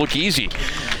made to look easy,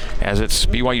 as it's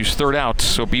BYU's 3rd out.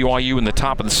 So BYU in the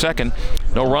top of the 2nd.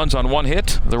 No runs on 1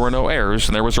 hit. There were no errors,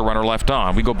 and there was a runner left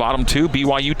on. We go bottom 2,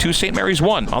 BYU 2, St. Mary's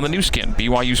 1 on the new skin,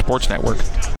 BYU Sports Network.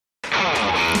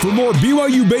 For more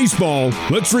BYU baseball,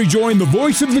 let's rejoin the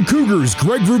voice of the Cougars,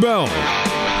 Greg Wrubell.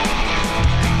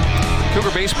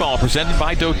 Cougar Baseball presented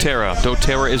by doTERRA.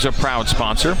 doTERRA is a proud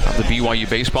sponsor of the BYU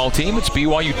baseball team. It's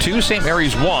BYU 2, St.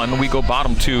 Mary's 1. We go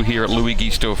bottom 2 here at Louis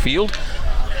Gisto Field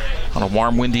on a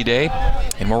warm, windy day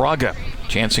in Moraga.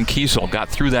 Jansen Kiesel got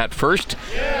through that first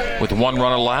with 1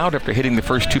 run allowed after hitting the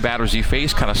first 2 batters he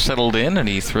faced, kind of settled in, and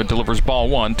he delivers ball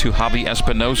 1 to Javi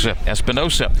Espinosa.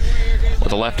 Espinosa,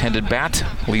 with a left-handed bat,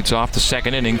 leads off the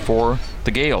 2nd inning for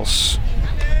the Gales.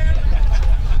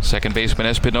 Second baseman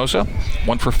Espinosa,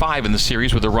 1 for 5 in the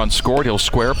series with a run scored. He'll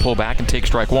square, pull back, and take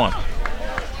strike one.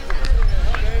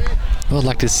 I would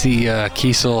like to see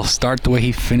Kiesel start the way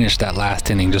he finished that last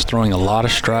inning, just throwing a lot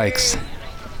of strikes.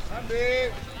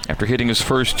 After hitting his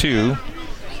first two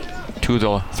of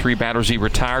the 3 batters he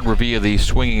retired were via the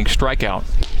swinging strikeout.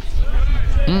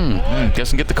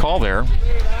 Doesn't get the call there.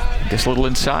 Gets a little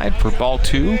inside for ball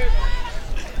 2.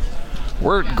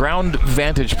 We're at ground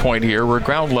vantage point here. We're at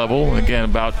ground level. Again,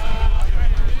 about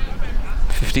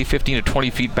 15 to 20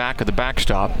 feet back of the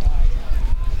backstop.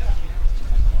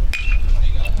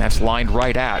 That's lined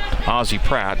right at Ozzie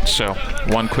Pratt. So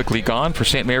one quickly gone for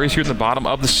St. Mary's here in the bottom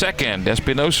of the second.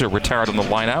 Espinosa retired on the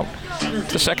line out.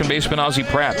 The second baseman, Ozzie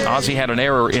Pratt. Ozzie had an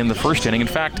error in the first inning. In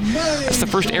fact, that's the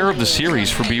first error of the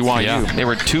series for BYU. Yeah. They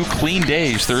were 2 clean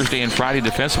days, Thursday and Friday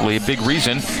defensively. A big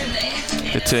reason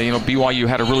that BYU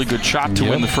had a really good shot to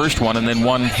win the first one and then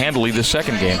won handily the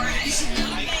second game.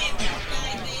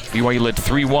 BYU led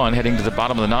 3-1 heading to the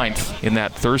bottom of the 9th in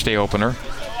that Thursday opener.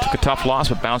 Took a tough loss,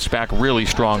 but bounced back really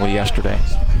strongly yesterday.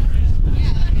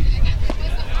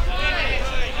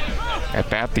 At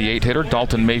bat, the 8-hitter,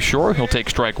 Dalton Mayshore. He'll take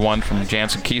strike one from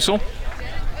Jansen Kiesel.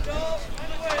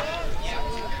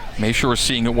 Mayshore is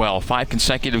seeing it well. 5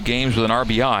 consecutive games with an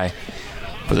RBI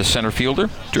for the center fielder.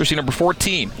 Jersey number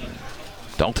 14,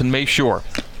 Dalton Mayshore.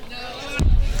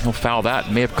 He'll foul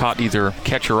that. May have caught either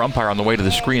catcher or umpire on the way to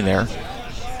the screen there.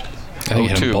 I think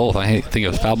he hit them both. I think it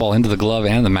was foul ball into the glove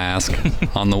and the mask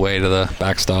on the way to the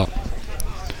backstop.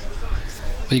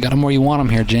 But you got him where you want him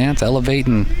here, Jance. Elevate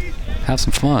and have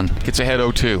some fun. Gets ahead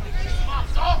 0-2.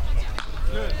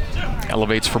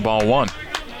 Elevates for ball 1.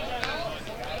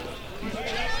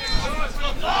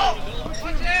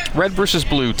 Red versus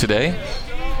blue today.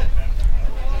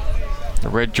 The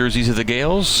red jerseys of the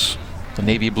Gales, the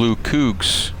navy blue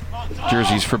Cougs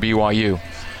jerseys for BYU.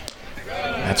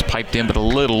 That's piped in but a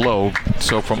little low.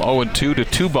 So from 0-2 to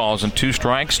 2 balls and 2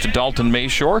 strikes to Dalton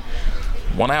Mayshore.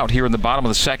 1 out here in the bottom of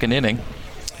the second inning.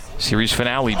 Series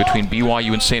finale between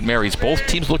BYU and St. Mary's. Both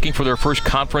teams looking for their first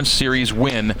conference series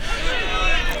win.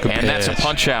 And that's a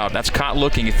punch out. That's caught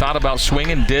looking. He thought about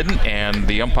swinging, didn't, and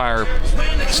the umpire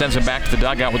sends him back to the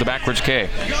dugout with a backwards K.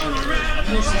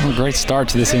 Well, great start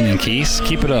to this inning, Keese.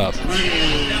 Keep it up.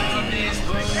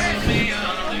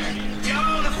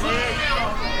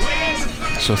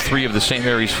 So 3 of the St.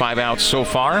 Mary's 5 outs so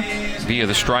far via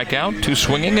the strikeout. 2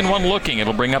 swinging and 1 looking.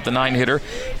 It'll bring up the 9-hitter,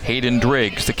 Hayden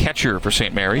Driggs, the catcher for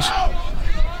St. Mary's.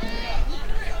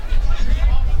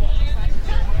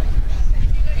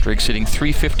 Driggs hitting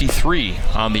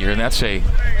 .353 on the year, and that's a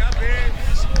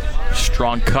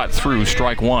strong cut through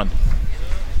strike 1.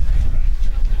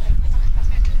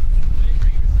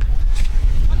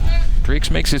 Driggs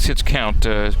makes his hits count.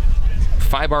 5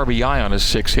 RBI on his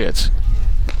 6 hits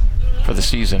for the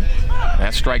season. And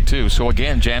that's strike 2. So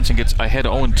again, Jansen gets ahead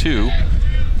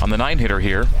 0-2 on the 9-hitter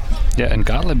here. Yeah, and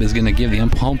Gottlieb is going to give the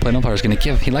home plate umpire is going to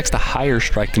give. He likes the higher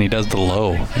strike than he does the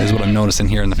low, is what I'm noticing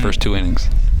here in the first 2 innings.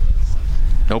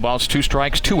 No balls, 2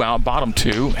 strikes, 2 out, bottom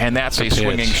 2, and that's a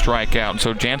swinging strikeout.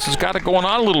 So Jansen's got it going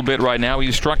on a little bit right now.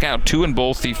 He's struck out 2 in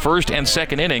both the first and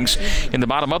second innings. In the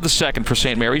bottom of the second for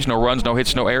St. Mary's, no runs, no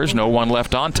hits, no errors, no 1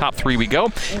 left on. Top 3 we go.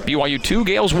 BYU 2,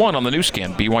 Gales 1 on the new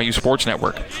skin, BYU Sports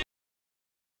Network.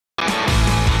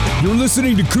 You're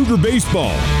listening to Cougar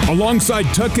Baseball. Alongside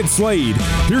Tuckett Slade,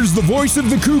 here's the voice of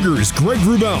the Cougars, Greg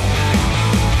Wrubell.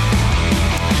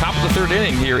 Top of the 3rd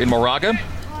inning here in Moraga.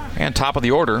 And top of the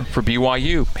order for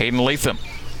BYU, Hayden Latham,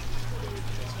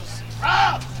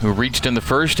 who reached in the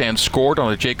first and scored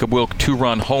on a Jacob Wilk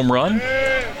 2-run home run.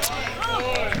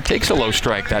 Takes a low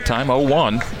strike that time,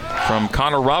 0-1 from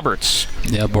Connor Roberts.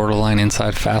 Yeah, borderline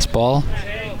inside fastball.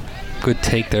 Good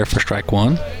take there for strike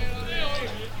 1.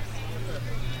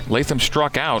 Latham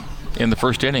struck out in the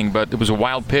first inning, but it was a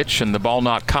wild pitch and the ball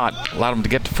not caught. Allowed him to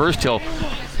get to first. He'll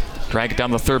drag it down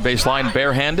the third base line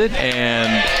barehanded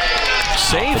and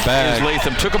safe as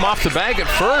Latham took him off the bag at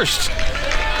first.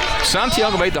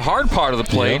 Santiago made the hard part of the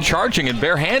play, charging and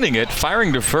barehanding it,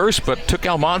 firing to first, but took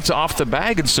Almanza off the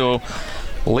bag, and so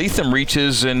Latham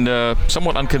reaches in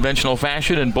somewhat unconventional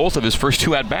fashion in both of his first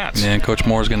 2 at-bats. Yeah, and Coach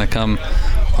Moore's going to come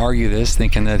argue this,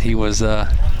 thinking that he was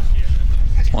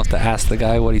wants to ask the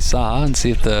guy what he saw and see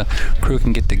if the crew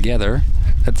can get together.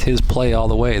 That's his play all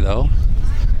the way, though.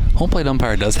 Home plate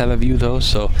umpire does have a view, though,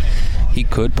 so he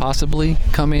could possibly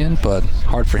come in, but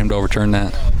hard for him to overturn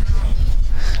that.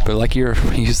 But like you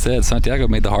said, Santiago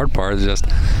made the hard part. It's just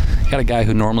got a guy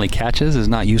who normally catches is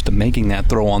not used to making that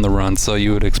throw on the run, so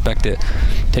you would expect it,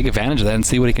 take advantage of that and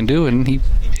see what he can do, and he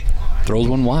throws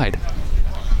one wide.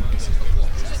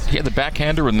 He had the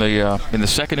backhander in the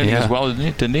second inning as well,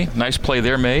 didn't he? Nice play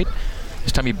there made.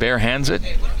 This time he bare hands it,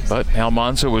 but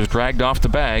Almanza was dragged off the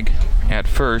bag at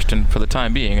first, and for the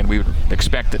time being, and we would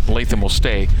expect that Latham will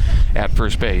stay at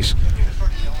first base.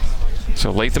 So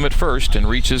Latham at first and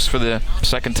reaches for the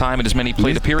second time in as many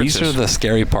plate appearances. These are the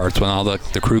scary parts when all the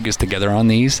crew gets together on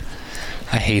these.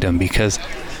 I hate them because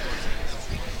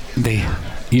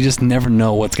you just never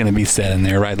know what's going to be said in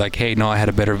there, right? Like, hey, no, I had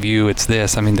a better view. It's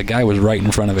this. I mean, the guy was right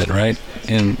in front of it, right?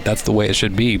 And that's the way it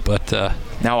should be. But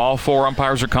now all 4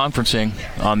 umpires are conferencing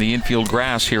on the infield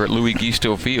grass here at Louis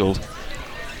Gisto Field.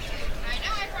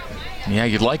 Yeah,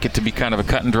 you'd like it to be kind of a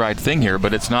cut and dried thing here,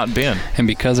 but it's not been. And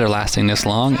because they're lasting this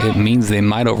long, it means they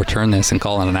might overturn this and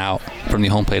call it an out from the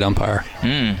home plate umpire.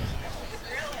 Okay.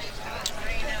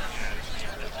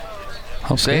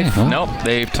 Safe? Nope.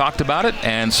 They've talked about it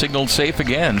and signaled safe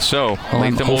again. So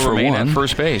Latham will remain at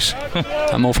first base.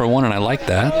 I'm 0 for 1, and I like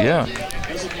that. Yeah.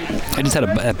 I just had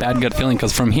a bad gut feeling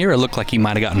because from here it looked like he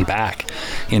might have gotten back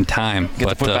in time. Get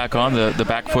the foot back on, the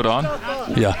back foot on.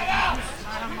 Yeah.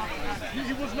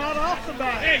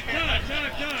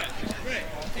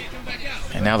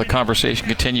 And now the conversation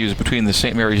continues between the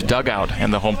St. Mary's dugout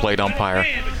and the home plate umpire.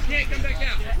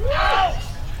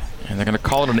 And they're going to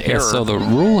call it an error. So the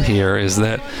rule here is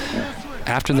that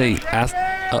after they asked,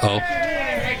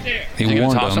 he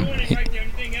warned him.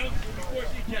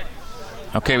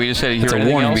 Okay, we just said it's a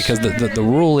warning because the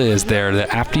rule is there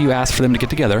that after you ask for them to get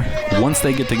together, once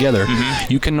they get together,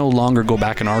 you can no longer go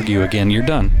back and argue again. You're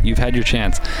done. You've had your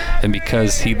chance. And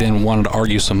because he then wanted to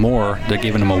argue some more, they're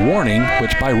giving him a warning,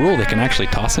 which by rule they can actually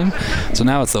toss him. So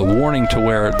now it's a warning to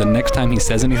where the next time he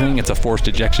says anything, it's a forced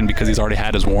ejection because he's already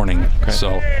had his warning. Okay.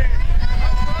 So.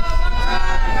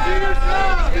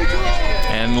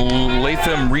 And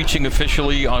Latham reaching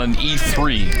officially on an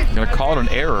E3. I'm going to call it an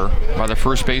error by the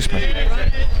first baseman.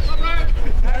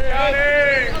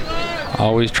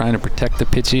 Always trying to protect the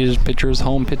pitcher's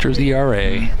home pitcher's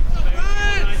ERA.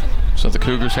 So the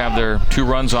Cougars have their 2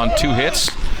 runs on 2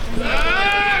 hits.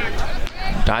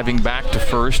 Diving back to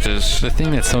first is the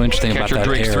thing that's so interesting about that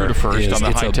error through to first is on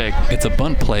the high take. It's a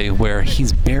bunt play where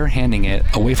he's barehanding it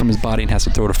away from his body and has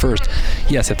to throw to first.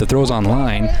 Yes, if the throw's on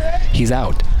line, he's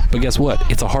out. But guess what?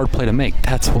 It's a hard play to make.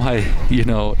 That's why,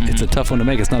 it's a tough one to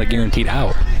make. It's not a guaranteed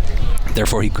out.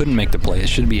 Therefore, he couldn't make the play. It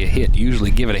should be a hit. You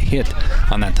usually give it a hit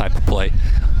on that type of play.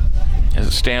 As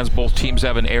it stands, both teams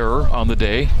have an error on the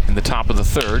day in the top of the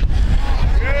 3rd.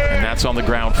 And that's on the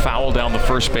ground foul down the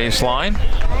first base line.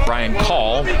 Brian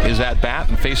Call is at bat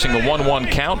and facing a 1-1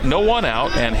 count. No one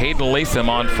out, and Hayden Latham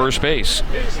on first base.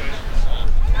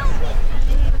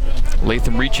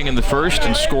 Latham reaching in the first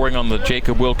and scoring on the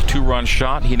Jacob Wilk 2-run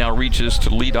shot. He now reaches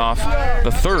to lead off the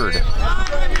 3rd.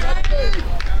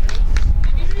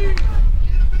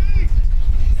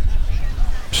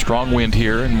 Strong wind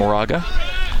here in Moraga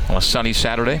on a sunny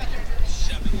Saturday.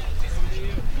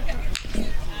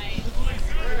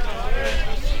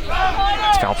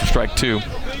 It's foul for strike 2.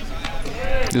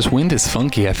 This wind is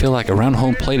funky. I feel like around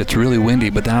home plate it's really windy,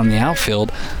 but down in the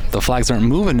outfield, the flags aren't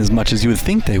moving as much as you would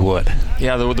think they would.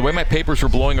 Yeah, the way my papers were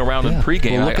blowing around in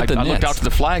pregame, I looked out to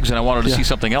the flags and I wanted to see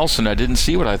something else, and I didn't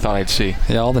see what I thought I'd see.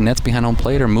 Yeah, all the nets behind home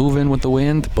plate are moving with the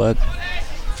wind, but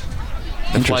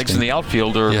the flags in the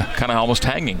outfield are kind of almost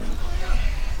hanging.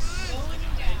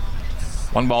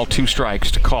 1 ball, 2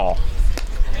 strikes to Call.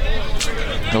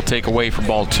 He'll take away from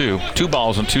ball 2. 2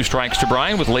 balls and 2 strikes to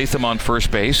Brian with Latham on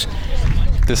first base.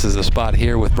 This is a spot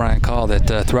here with Brian Call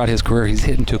that throughout his career he's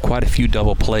hit into quite a few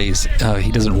double plays.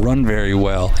 He doesn't run very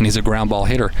well, and he's a ground ball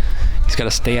hitter. He's got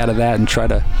to stay out of that and try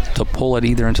to pull it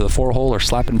either into the 4-hole or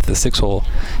slap it into the 6-hole.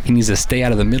 He needs to stay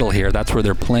out of the middle here. That's where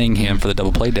they're playing him for the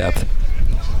double play depth.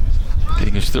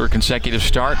 Getting his 3rd consecutive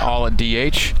start, all at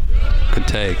DH. Could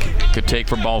take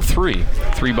for ball 3.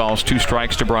 3 balls, 2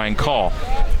 strikes to Brian Call.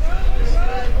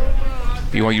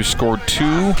 BYU scored 2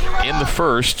 in the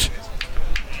first.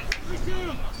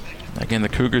 Again, the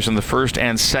Cougars in the first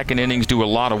and second innings do a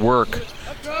lot of work.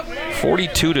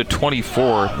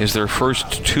 42-24 is their first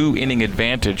 2-inning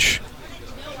advantage,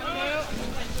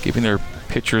 giving their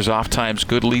pitchers off times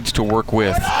good leads to work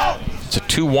with. It's a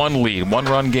 2-1 lead,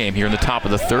 1-run game here in the top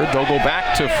of the 3rd. They'll go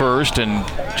back to first, and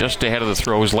just ahead of the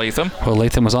throw is Latham. Well,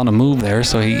 Latham was on a move there,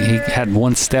 so he had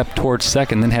 1 step towards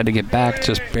second, then had to get back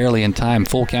just barely in time.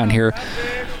 Full count here.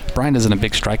 Brian isn't a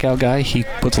big strikeout guy. He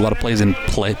puts a lot of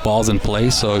balls in play,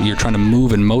 so you're trying to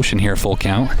move in motion here, full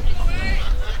count.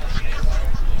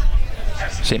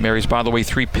 St. Mary's, by the way,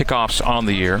 3 pickoffs on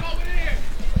the year.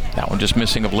 That one just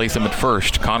missing of Latham at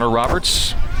first. Connor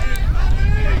Roberts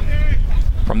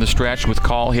from the stretch with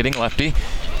Call hitting lefty.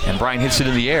 And Brian hits it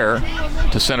in the air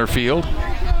to center field.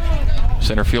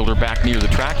 Center fielder back near the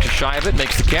track, just shy of it,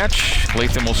 makes the catch.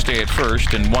 Latham will stay at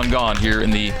first, and one gone here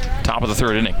in the top of the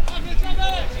third inning.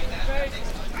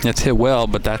 It's hit well,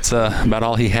 but that's about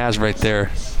all he has right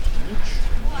there.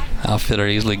 Outfielder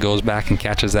easily goes back and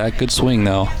catches that. Good swing,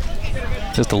 though.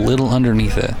 Just a little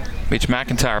underneath it. Mitch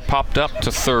McIntyre popped up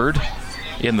to third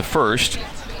in the first,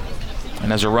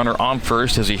 and as a runner on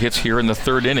first as he hits here in the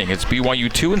third inning. It's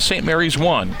BYU 2 and St. Mary's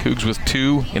 1. Cougs with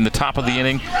 2 in the top of the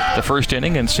inning, the first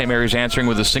inning, and St. Mary's answering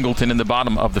with a singleton in the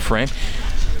bottom of the frame.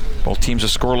 Both teams a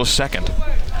scoreless second.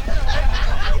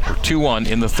 We're 2-1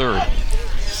 in the third.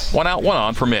 1 out, 1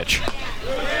 on for Mitch.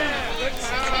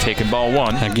 Taking ball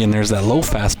 1. Again, there's that low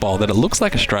fastball that it looks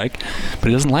like a strike, but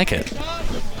he doesn't like it.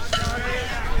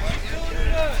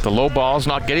 The low ball's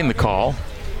not getting the call,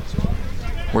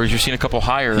 whereas you're seeing a couple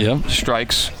higher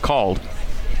strikes called.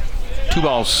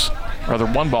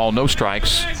 1 ball, no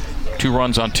strikes. 2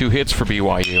 runs on 2 hits for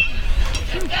BYU.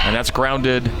 And that's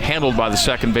grounded, handled by the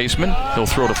second baseman. He'll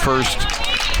throw to first,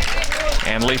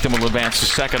 and Latham will advance to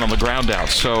second on the ground out.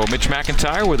 So Mitch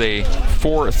McIntyre with a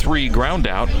 4-3 ground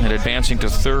out, and advancing to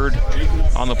third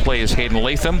on the play is Hayden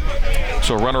Latham.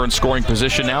 So a runner in scoring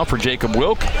position now for Jacob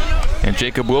Wilk. And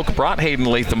Jacob Wilk brought Hayden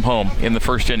Latham home in the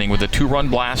first inning with a 2-run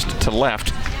blast to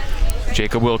left.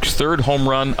 Jacob Wilk's 3rd home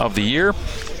run of the year,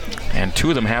 and 2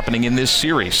 of them happening in this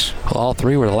series. Well, all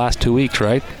 3 were the last 2 weeks,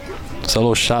 right?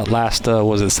 Solo shot last,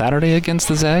 was it Saturday against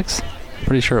the Zags?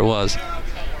 Pretty sure it was.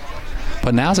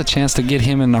 But now's a chance to get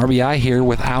him an RBI here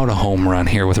without a home run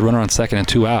here with a runner on second and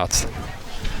 2 outs.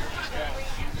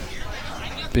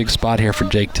 Big spot here for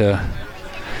Jake to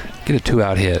get a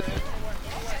 2-out hit.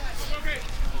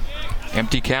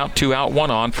 Empty count, 2 out,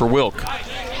 1 on for Wilk.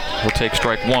 He'll take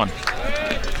strike 1.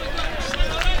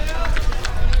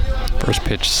 First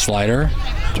pitch slider.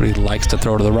 That's what he likes to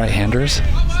throw to the right-handers.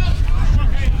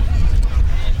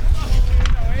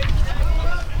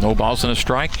 No balls and a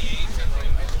strike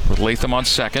with Latham on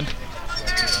second.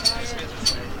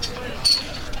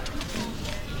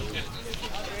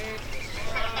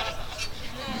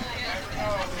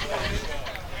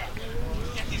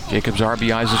 Jacob's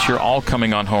RBIs this year all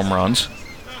coming on home runs.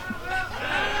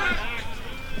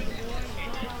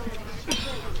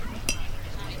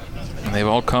 And they've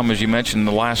all come, as you mentioned,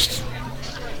 the last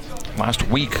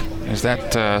week. Is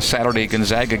that Saturday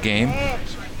Gonzaga game,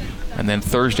 and then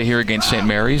Thursday here against St.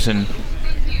 Mary's, and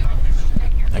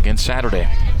again Saturday.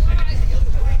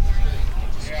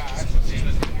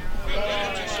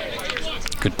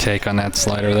 Good take on that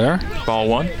slider there. Ball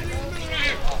 1.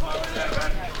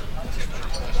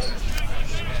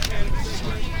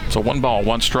 So 1 ball,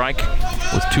 1 strike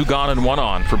with 2 gone and 1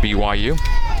 on for BYU.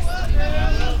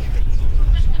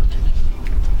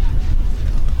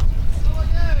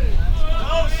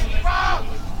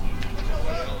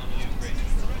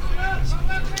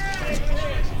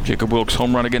 Jacob Wilk's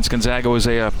home run against Gonzaga was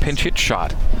a pinch hit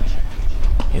shot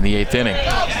in the 8th inning.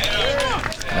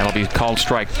 That'll be called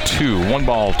strike 2. 1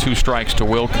 ball, 2 strikes to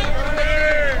Wilk.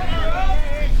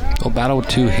 We'll battle with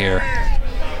 2 here.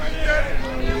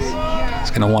 He's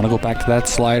going to want to go back to that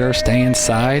slider, stay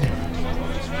inside,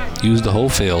 use the whole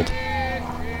field.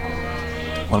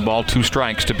 1 ball, 2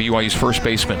 strikes to BYU's first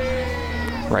baseman.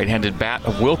 Right-handed bat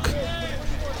of Wilk,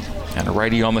 and a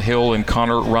righty on the hill in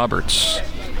Connor Roberts.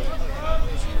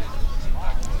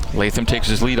 Latham takes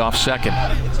his lead off second.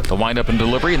 The windup and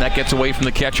delivery, and that gets away from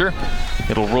the catcher.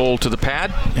 It'll roll to the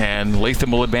pad, and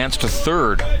Latham will advance to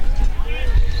third.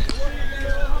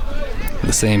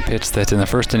 The same pitch that in the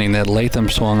first inning that Latham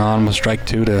swung on was strike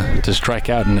 2 to strike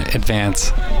out and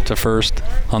advance to first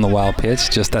on the wild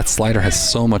pitch. Just that slider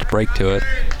has so much break to it.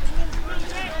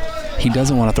 He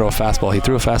doesn't want to throw a fastball. He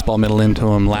threw a fastball middle into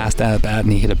him last at bat,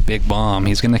 and he hit a big bomb.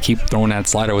 He's going to keep throwing that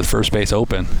slider with first base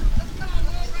open.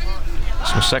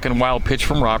 So second wild pitch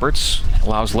from Roberts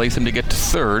allows Latham to get to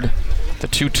third. The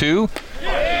 2-2.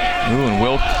 And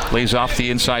Wilk lays off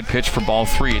the inside pitch for ball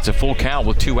 3. It's a full count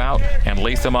with 2 out, and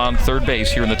Latham on third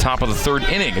base here in the top of the third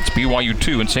inning. It's BYU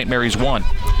 2 and St. Mary's 1.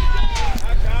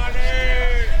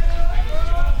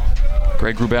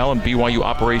 Greg Wrubell and BYU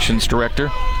Operations Director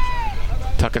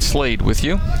Tuckett Slade with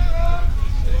you.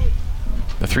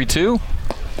 The 3-2.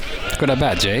 Good at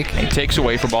bat, Jake. And he takes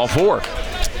away for ball 4.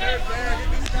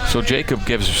 So Jacob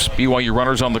gives BYU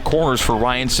runners on the corners for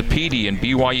Ryan Sapedi, and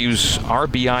BYU's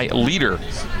RBI leader.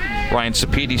 Ryan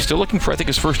Sapedi still looking for, I think,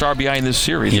 his first RBI in this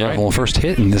series, right? Well, first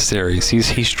hit in this series.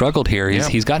 He struggled here.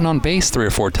 He's gotten on base 3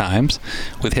 or 4 times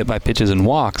with hit by pitches and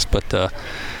walks, but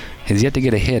he's yet to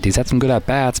get a hit. He's had some good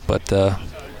at-bats, but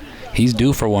he's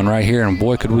due for one right here, and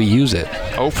boy, could we use it.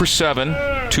 0 for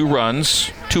 7, 2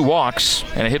 runs, 2 walks,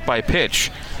 and a hit by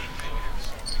pitch.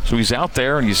 So he's out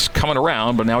there and he's coming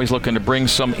around, but now he's looking to bring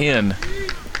some in.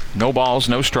 No balls,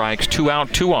 no strikes. 2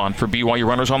 out, 2 on for BYU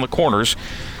runners on the corners.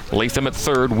 Latham at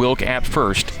third, Wilk at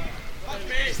first.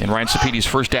 And Ryan Sapedi's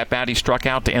first at-bat, he struck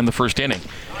out to end the first inning.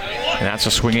 And that's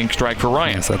a swinging strike for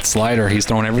Ryan. It's that slider. He's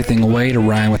throwing everything away to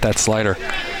Ryan with that slider.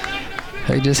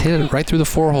 He just hit it right through the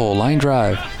 4-hole, line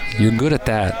drive. You're good at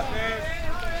that.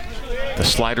 The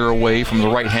slider away from the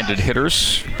right-handed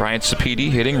hitters. Ryan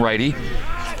Sapedi hitting righty.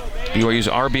 BYU's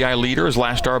RBI leader. His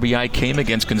last RBI came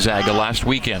against Gonzaga last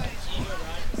weekend.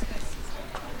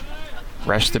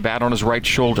 Rests the bat on his right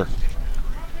shoulder.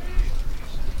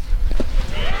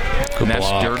 Good and that's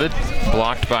block. dirted.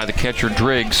 Blocked by the catcher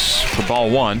Driggs for ball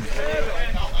 1.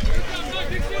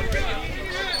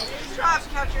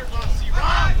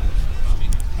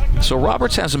 So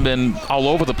Roberts hasn't been all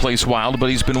over the place wild, but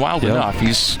he's been wild enough.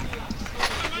 He's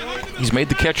made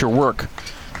the catcher work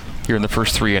here in the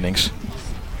first 3 innings.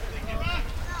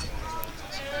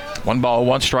 1 ball,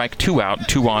 1 strike, 2 out,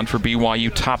 2 on for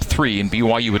BYU top 3, and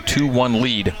BYU a 2-1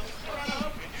 lead.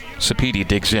 Sapedi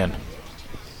digs in.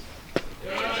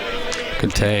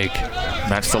 Good take.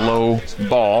 That's the low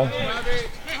ball.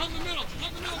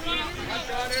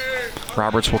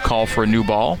 Roberts will call for a new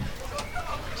ball.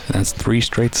 That's 3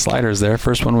 straight sliders there.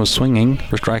 First one was swinging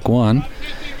for strike 1.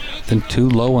 Then 2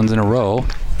 low ones in a row.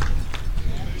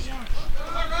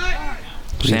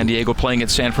 San Diego playing at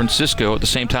San Francisco at the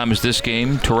same time as this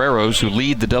game. Toreros, who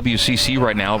lead the WCC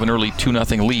right now, have an early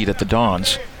 2-0 lead at the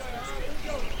Dons.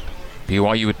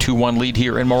 BYU a 2-1 lead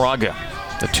here in Moraga.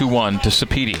 The 2-1 to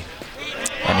Sapedi.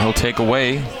 And he'll take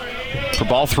away for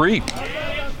ball 3.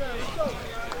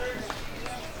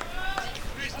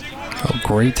 Oh,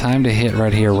 great time to hit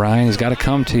right here, Ryan. He's got to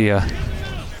come to you.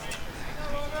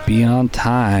 Be on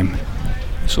time.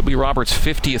 This will be Roberts'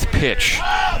 50th pitch.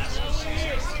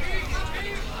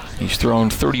 He's thrown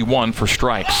 31 for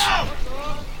strikes.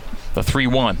 The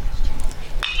 3-1.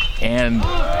 And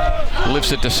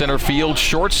lifts it to center field,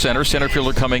 short center. Center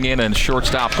fielder coming in and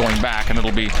shortstop going back, and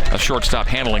it'll be a shortstop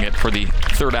handling it for the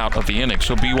 3rd out of the inning.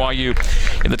 So BYU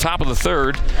in the top of the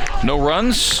 3rd, no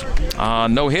runs,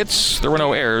 no hits. There were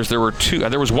no errors. There were 2.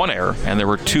 There was 1 error, and there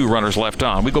were 2 runners left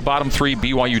on. We go bottom 3,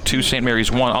 BYU 2, St.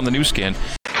 Mary's 1 on the new skin.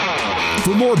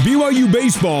 For more BYU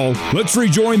baseball, let's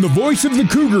rejoin the voice of the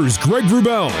Cougars, Greg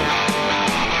Wrubell.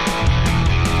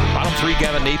 Bottom 3,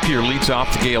 Gavin Napier leads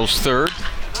off the Gales 3rd.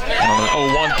 And on an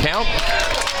 0-1 count,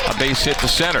 a base hit to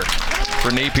center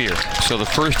for Napier. So the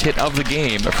first hit of the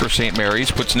game for St. Mary's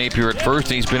puts Napier at first,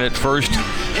 and he's been at first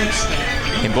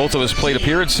in both of his plate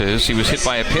appearances. He was hit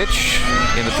by a pitch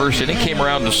in the first inning, came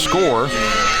around to score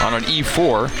on an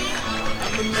E4.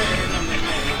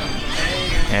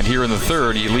 And here in the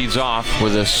 3rd, he leads off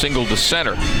with a single to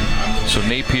center. So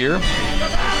Napier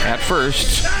at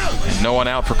first, and no one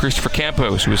out for Christopher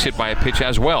Campos, who was hit by a pitch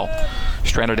as well.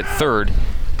 Stranded at 3rd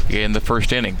in the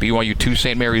first inning. BYU 2,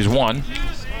 St. Mary's 1,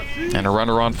 and a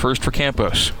runner on first for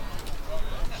Campos.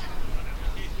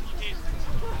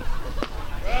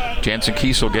 Jansen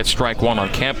Kiesel gets strike 1 on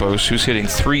Campos, who's hitting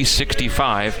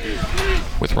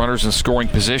 .365 with runners in scoring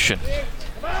position.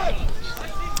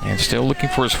 And still looking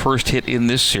for his first hit in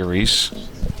this series.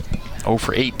 0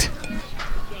 for 8.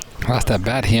 Lost that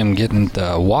bat, him getting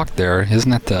walked there. Isn't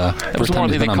that the first time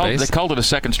he's been on base? They called it a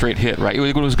second straight hit, right? It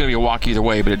was going to be a walk either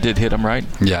way, but it did hit him, right?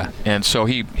 Yeah. And so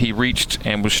he reached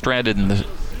and was stranded in the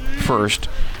first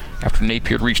after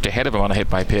Napier reached ahead of him on a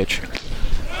hit by pitch.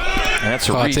 And that's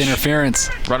a reach. It's interference.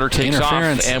 Runner takes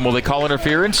off, and will they call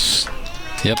interference?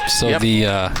 Yep. So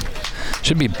the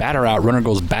should be batter out, runner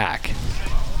goes back.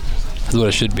 That's what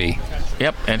it should be.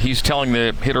 Yep, and he's telling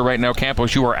the hitter right now,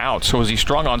 Campos, you are out. So as he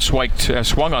swung on strike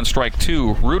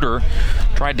 2, Reuter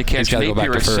tried to catch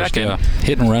Napier at second. Yeah.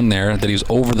 Hit and run there that he was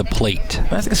over the plate.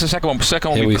 I think it's the second one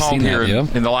we've called here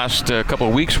in the last couple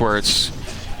of weeks where it's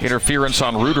interference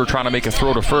on Reuter trying to make a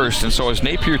throw to first. And so as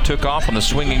Napier took off on the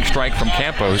swinging strike from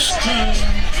Campos,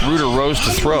 Reuter rose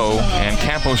to throw, and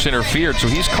Campos interfered. So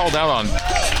he's called out on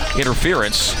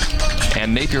interference,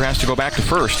 and Napier has to go back to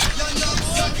first.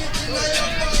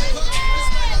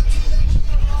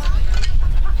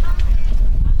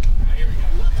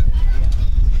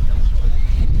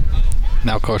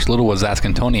 Now Coach Little was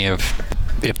asking Tony if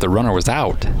the runner was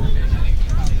out.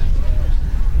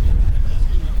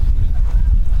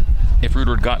 If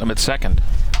Reuter had gotten him at second.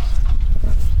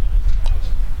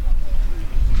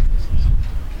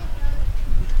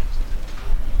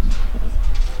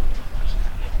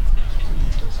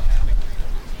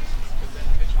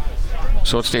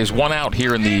 So it stays 1 out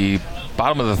here in the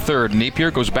bottom of the 3rd. Napier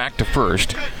goes back to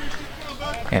first.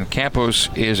 And Campos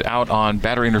is out on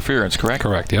batter interference, correct?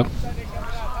 Correct, yep.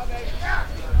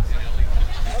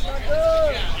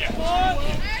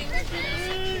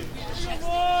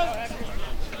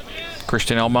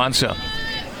 Christian Almanza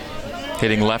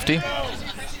hitting lefty.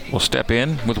 Will step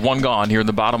in with one gone here in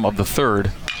the bottom of the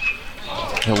third.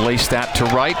 He'll lace that to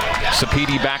right.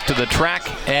 Sapedi back to the track,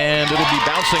 and it'll be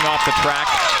bouncing off the track.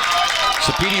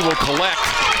 Sapedi will collect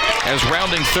as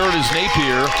rounding third is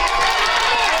Napier.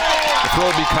 The throw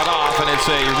will be cut off, and it's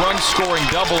a run-scoring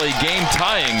double, a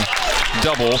game-tying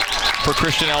double for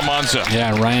Christian Almanza.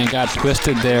 Yeah, Ryan got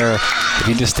twisted there. If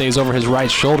he just stays over his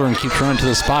right shoulder and keeps running to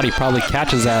the spot, he probably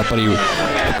catches that, but he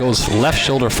goes left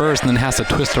shoulder first and then has to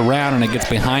twist around, and it gets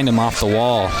behind him off the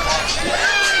wall.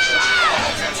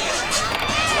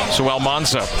 So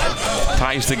Almanza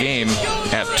ties the game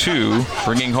at 2,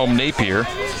 bringing home Napier.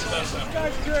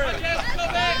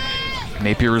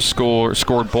 Napier has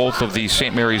scored both of the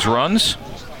St. Mary's runs.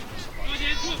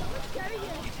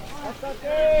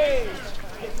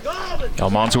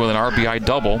 Almanza with an RBI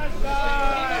double.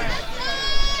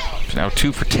 He's now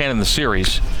 2 for 10 in the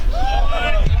series.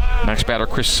 Next batter,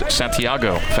 Chris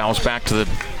Santiago, fouls back to the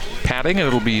padding, and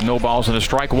it'll be no balls and a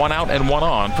strike. 1 out and 1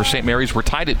 on for St. Mary's. We're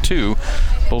tied at 2.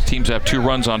 Both teams have 2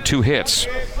 runs on 2 hits.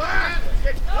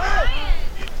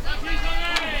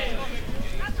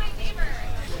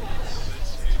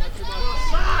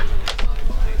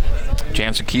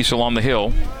 Jansen Kiesel on the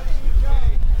hill.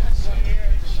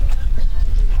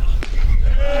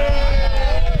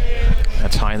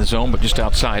 That's high in the zone, but just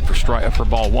outside for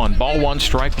ball 1. Ball 1,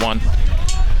 strike 1.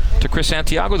 To Chris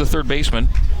Santiago, the third baseman.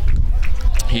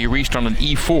 He reached on an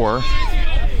E4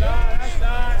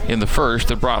 in the first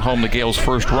that brought home the Gales'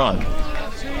 first run.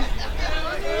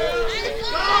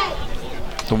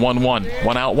 The 1-1.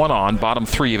 1 out, 1 on. Bottom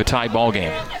 3 of a tie ball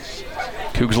game.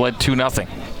 Cougs led 2-0.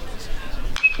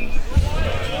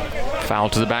 Foul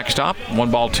to the backstop.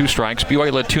 1 ball, 2 strikes.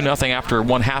 BYU led 2-0 after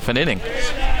 1/2 an inning.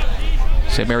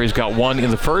 St. Mary's got 1 in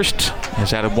the first.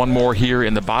 Has added 1 more here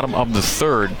in the bottom of the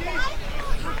third.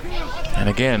 And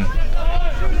again,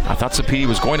 I thought Sapedi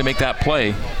was going to make that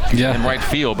play in right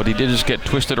field, but he did just get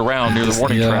twisted around near the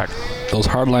warning track. Those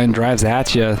hardline drives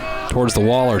at you towards the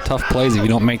wall are tough plays if you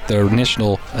don't make the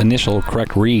initial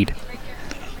correct read.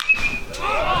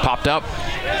 Popped up.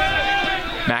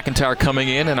 McIntyre coming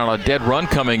in, and on a dead run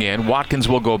coming in, Watkins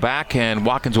will go back, and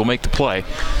Watkins will make the play.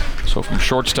 So from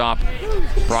shortstop,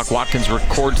 Brock Watkins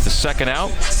records the second out.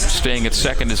 Staying at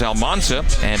second is Almanza,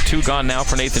 and 2 gone now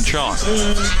for Nathan Chong.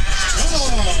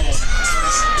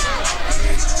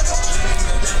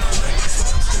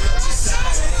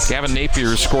 Gavin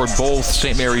Napier scored both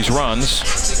St. Mary's runs.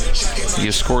 He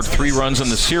has scored 3 runs in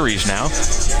the series now.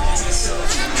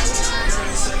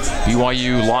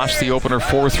 BYU lost the opener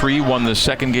 4-3, won the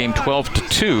second game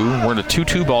 12-2. We're in a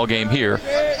 2-2 ball game here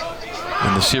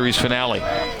in the series finale.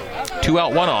 2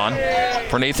 out, 1 on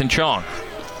for Nathan Chong.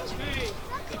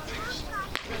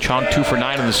 Chong 2 for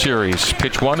 9 in the series.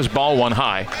 Pitch 1 is ball 1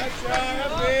 high.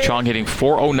 Chong hitting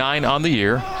 .409 on the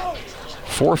year.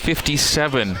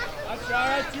 .457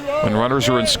 when runners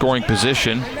are in scoring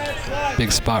position.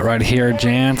 Big spot right here,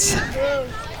 Jance.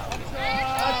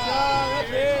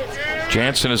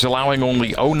 Jansen is allowing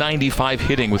only .095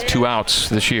 hitting with 2 outs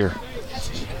this year.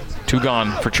 2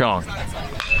 gone for Chong.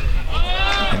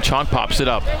 And Chong pops it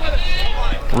up.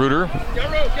 Reuter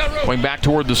going back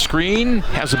toward the screen,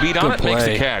 has a beat on it, makes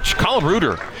the catch. Colin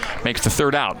Reuter makes the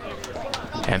third out.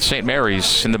 And St.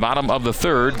 Mary's in the bottom of the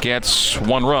third gets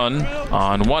 1 run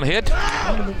on 1 hit.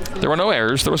 There were no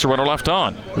errors. There was a runner left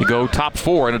on. We go top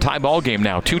 4 in a tie ball game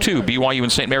now. 2-2, BYU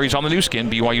and St. Mary's on the new skin,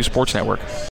 BYU Sports Network.